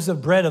loaves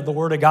of bread of the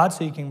word of God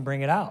so you can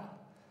bring it out.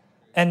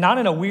 And not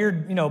in a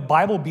weird,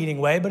 Bible-beating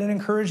way, but an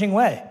encouraging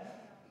way.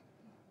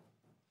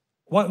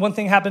 One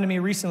thing happened to me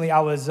recently.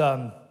 I was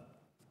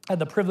had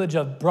the privilege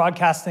of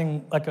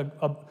broadcasting like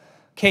a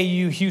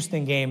KU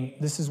Houston game.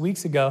 This is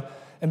weeks ago.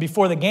 And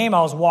before the game, I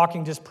was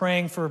walking, just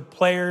praying for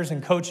players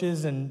and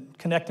coaches and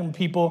connecting with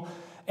people.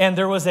 And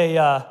there was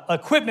a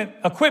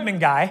equipment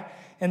guy,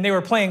 and they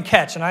were playing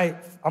catch. And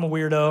I'm a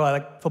weirdo. I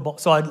like football,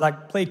 so I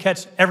play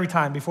catch every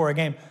time before a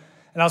game.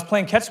 And I was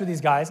playing catch with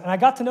these guys, and I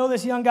got to know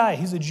this young guy.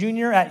 He's a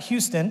junior at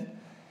Houston.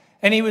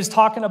 And he was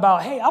talking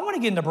about, hey, I want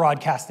to get into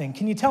broadcasting.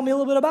 Can you tell me a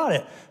little bit about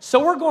it?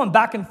 So we're going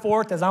back and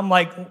forth as I'm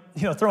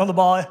throwing the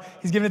ball.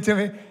 He's giving it to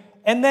me.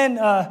 And then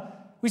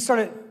we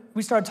started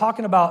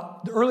talking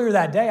about, earlier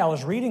that day, I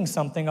was reading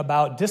something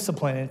about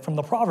discipline from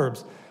the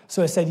Proverbs.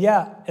 So I said,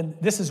 yeah, and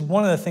this is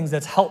one of the things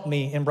that's helped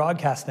me in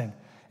broadcasting.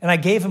 And I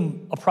gave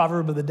him a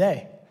proverb of the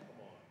day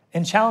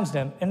and challenged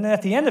him. And then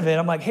at the end of it,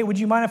 I'm like, hey, would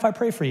you mind if I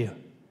pray for you?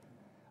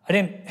 I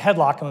didn't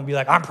headlock him and be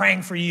like, I'm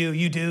praying for you,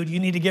 you dude, you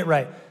need to get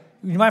right.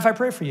 You mind if I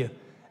pray for you?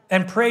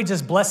 And pray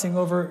just blessing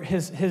over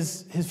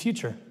his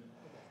future.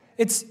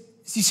 You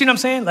see what I'm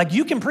saying? Like,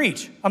 you can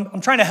preach.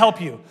 I'm trying to help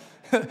you.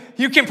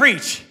 You can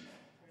preach.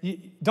 You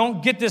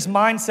don't get this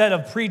mindset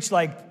of preach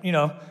like,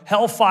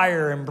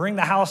 hellfire and bring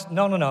the house.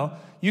 No.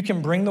 You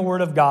can bring the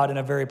word of God in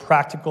a very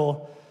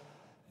practical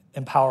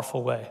and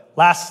powerful way.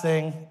 Last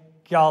thing,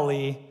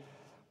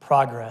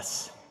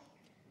 progress.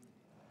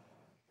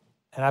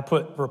 And I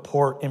put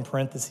report in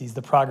parentheses,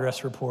 the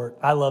progress report.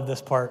 I love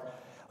this part.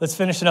 Let's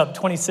finish it up.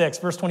 26,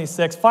 verse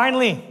 26.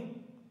 Finally,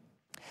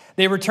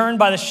 they returned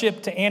by the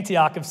ship to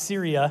Antioch of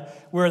Syria,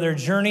 where their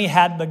journey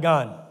had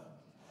begun.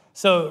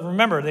 So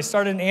remember, they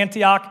started in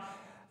Antioch.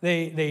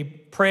 They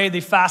prayed,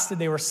 they fasted,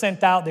 they were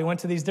sent out. They went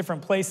to these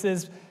different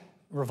places.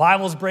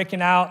 Revival's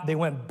breaking out. They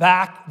went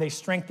back. They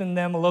strengthened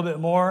them a little bit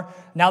more.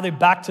 Now they're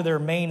back to their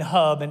main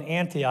hub in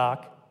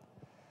Antioch.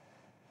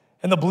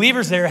 And the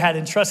believers there had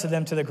entrusted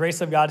them to the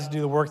grace of God to do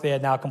the work they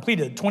had now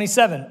completed.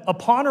 27,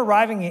 upon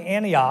arriving in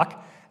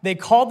Antioch, they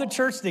called the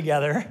church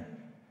together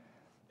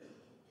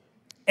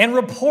and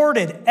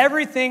reported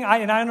everything,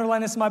 and I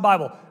underline this in my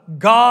Bible,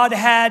 God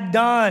had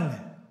done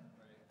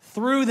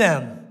through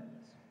them,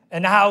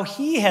 and how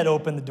he had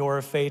opened the door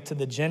of faith to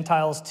the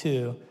Gentiles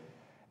too,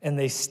 and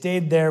they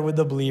stayed there with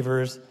the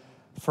believers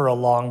for a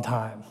long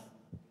time.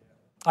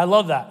 I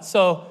love that.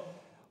 So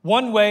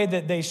one way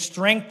that they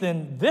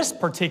strengthened this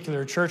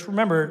particular church,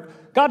 remember,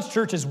 God's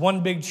church is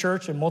one big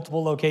church in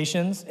multiple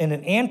locations. And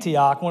in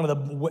Antioch, one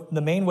of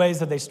the main ways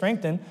that they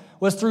strengthened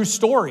was through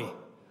story.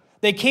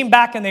 They came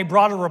back and they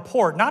brought a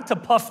report, not to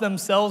puff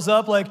themselves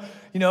up like,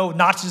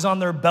 notches on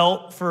their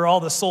belt for all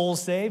the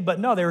souls saved, but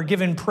no, they were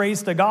giving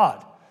praise to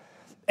God.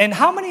 And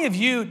how many of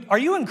you, are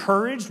you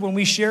encouraged when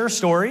we share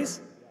stories?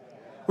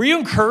 Were you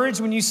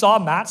encouraged when you saw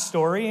Matt's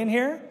story in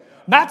here?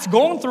 Matt's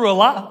going through a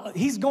lot.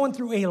 He's going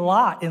through a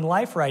lot in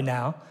life right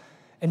now.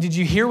 And did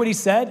you hear what he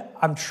said?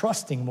 I'm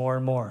trusting more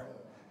and more.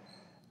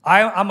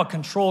 I'm a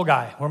control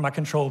guy. We're my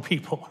control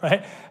people,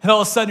 right? And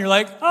all of a sudden you're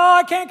like, oh,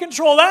 I can't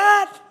control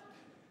that.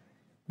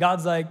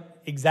 God's like,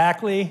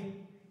 exactly.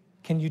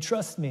 Can you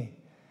trust me?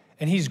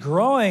 And he's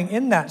growing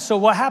in that. So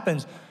what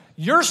happens?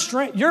 Your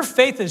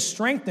faith is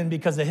strengthened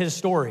because of his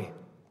story.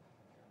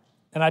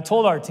 And I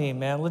told our team,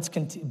 man, let's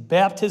continue.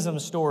 Baptism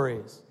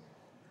stories.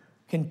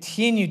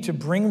 Continue to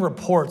bring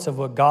reports of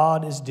what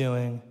God is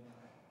doing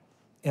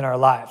in our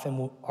life,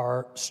 and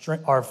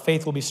our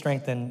faith will be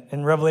strengthened.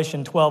 In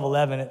Revelation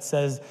 12:11, it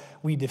says,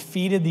 we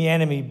defeated the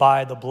enemy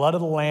by the blood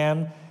of the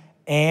Lamb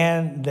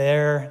and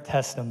their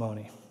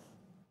testimony.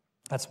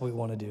 That's what we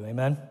want to do,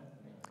 amen?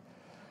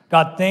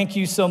 God, thank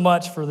you so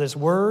much for this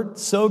word,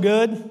 so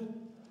good.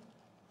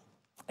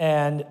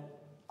 And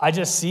I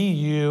just see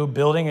you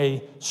building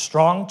a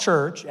strong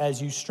church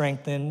as you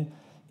strengthen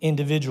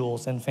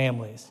individuals and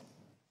families.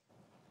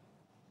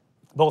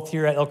 Both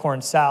here at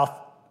Elkhorn South,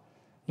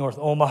 North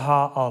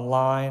Omaha,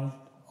 online,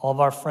 all of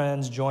our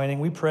friends joining.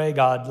 We pray,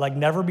 God, like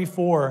never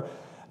before,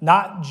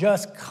 not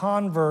just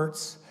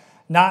converts,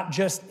 not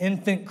just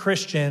infant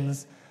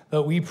Christians,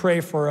 but we pray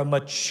for a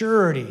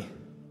maturity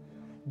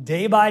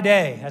day by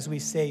day, as we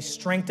say,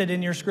 strengthened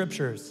in your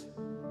scriptures.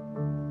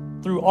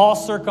 Through all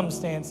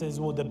circumstances,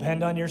 we'll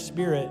depend on your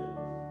Spirit.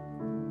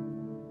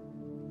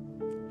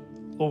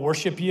 We'll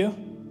worship you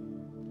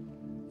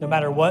no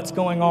matter what's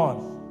going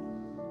on.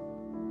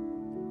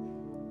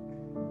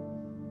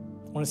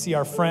 I want to see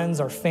our friends,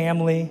 our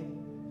family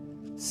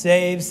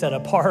saved, set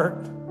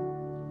apart,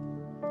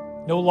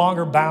 no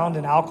longer bound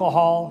in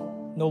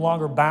alcohol, no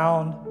longer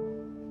bound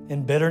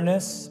in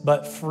bitterness,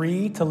 but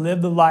free to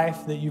live the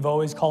life that you've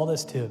always called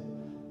us to.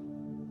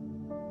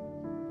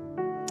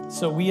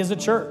 So we as a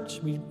church,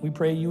 we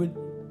pray you would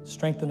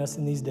strengthen us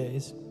in these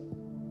days.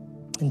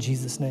 In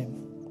Jesus'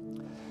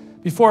 name.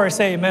 Before I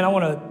say amen, I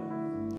want to